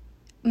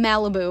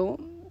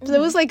 Malibu. So it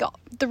was, like,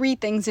 3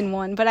 things in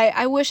one. But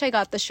I wish I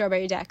got the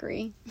strawberry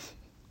daiquiri.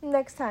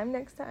 Next time.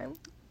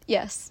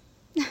 Yes.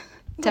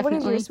 Definitely. What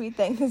is your sweet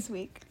thing this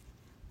week?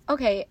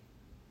 Okay.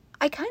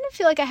 I kind of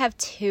feel like I have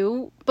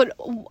 2, but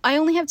I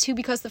only have 2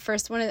 because the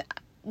first one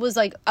was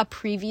like a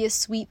previous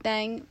sweet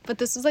thing, but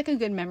this was like a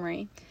good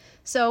memory.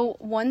 So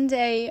one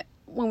day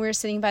when we were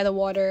sitting by the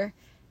water,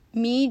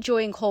 me,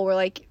 Joy, and Cole were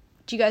like,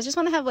 do you guys just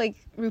want to have like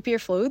root beer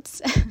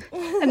floats?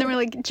 And then we're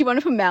like, do you want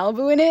to put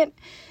Malibu in it?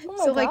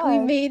 So like we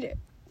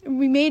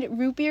made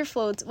root beer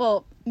floats.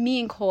 Well,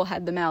 me and Cole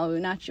had the Malibu,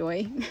 not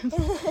Joy.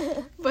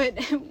 But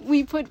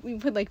we put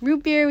like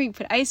root beer, we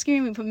put ice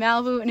cream, we put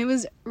Malibu, and it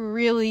was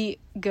really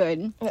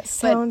good. That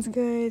sounds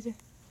good.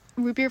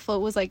 Root beer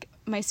float was like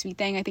my sweet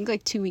thing, I think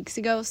like 2 weeks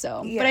ago.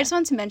 So, yeah. But I just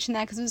wanted to mention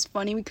that because it was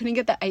funny. We couldn't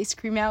get the ice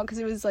cream out because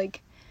it was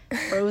like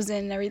frozen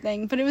and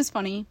everything, but it was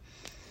funny.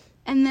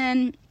 And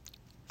then,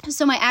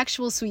 so my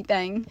actual sweet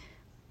thing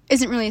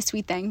isn't really a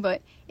sweet thing,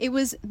 but it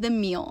was the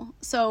meal.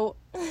 So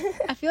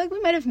I feel like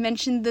we might have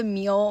mentioned the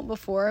meal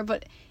before,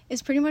 but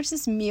it's pretty much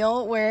this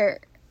meal where,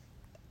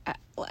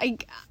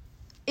 like,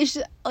 it's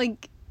just,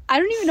 like, I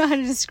don't even know how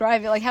to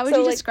describe it. Like, how would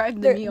you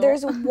describe the meal?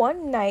 There's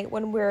one night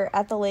when we're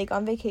at the lake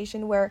on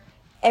vacation where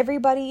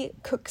everybody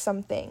cooks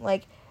something.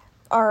 Like,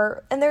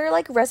 and they're,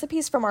 like,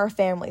 recipes from our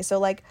family. So,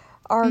 like,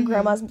 our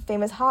grandma's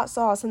famous hot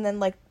sauce, and then,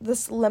 like,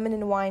 this lemon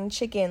and wine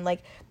chicken.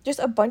 Like, just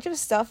a bunch of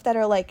stuff that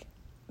are, like,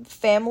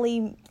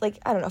 family, like,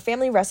 I don't know,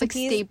 family recipes.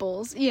 Like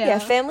staples, yeah. Yeah,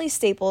 family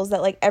staples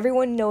that, like,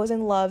 everyone knows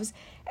and loves.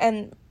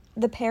 And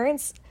the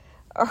parents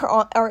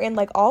are in,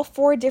 like, all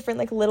 4 different,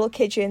 like, little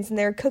kitchens, and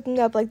they're cooking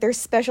up, like, their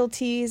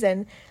specialties,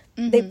 and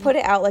they put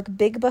it out, like,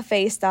 big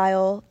buffet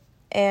style,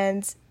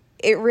 and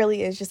it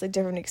really is just a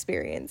different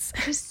experience.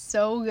 Just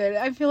so good.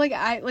 I feel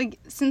like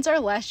since our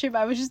last trip,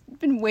 I was just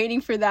been waiting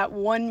for that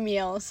one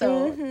meal,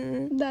 so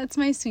that's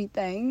my sweet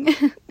thing.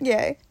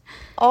 Yeah.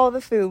 All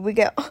the food. We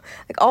get,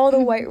 like, all the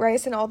white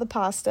rice and all the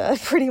pasta,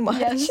 pretty much.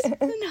 Yes,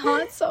 and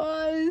hot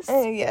sauce.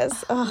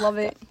 Yes. Oh, love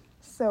it.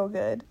 So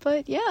good.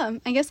 But yeah,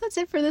 I guess that's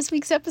it for this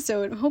week's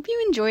episode. Hope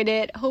you enjoyed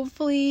it.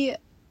 Hopefully,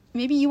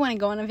 maybe you want to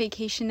go on a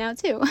vacation now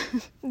too.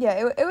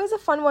 Yeah, it was a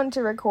fun one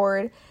to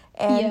record,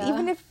 and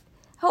even if,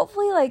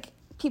 hopefully, like,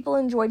 people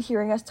enjoyed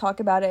hearing us talk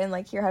about it and,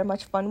 like, hear how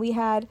much fun we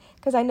had,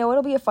 because I know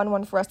it'll be a fun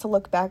one for us to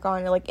look back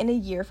on, like, in a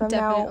year from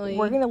now,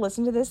 we're gonna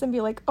listen to this and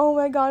be like, oh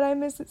my god, I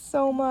miss it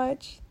so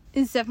much.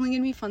 It's definitely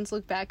going to be fun to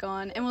look back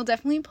on, and we'll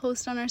definitely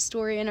post on our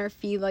story and our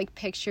feed, like,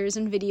 pictures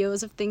and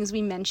videos of things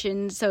we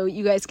mentioned so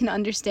you guys can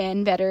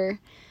understand better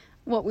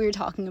what we were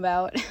talking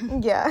about.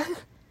 Yeah.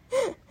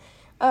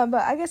 But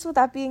I guess with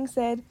that being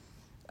said,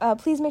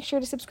 please make sure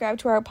to subscribe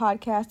to our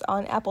podcast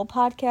on Apple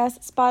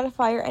Podcasts,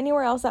 Spotify, or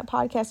anywhere else that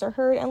podcasts are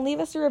heard, and leave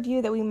us a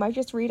review that we might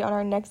just read on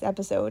our next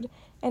episode.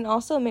 And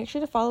also make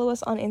sure to follow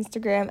us on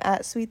Instagram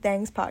at Sweet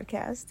Things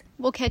Podcast.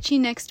 We'll catch you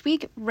next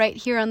week right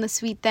here on the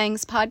Sweet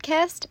Things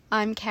Podcast.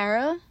 I'm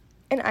Kara.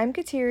 And I'm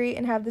Kateri,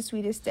 and have the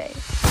sweetest day.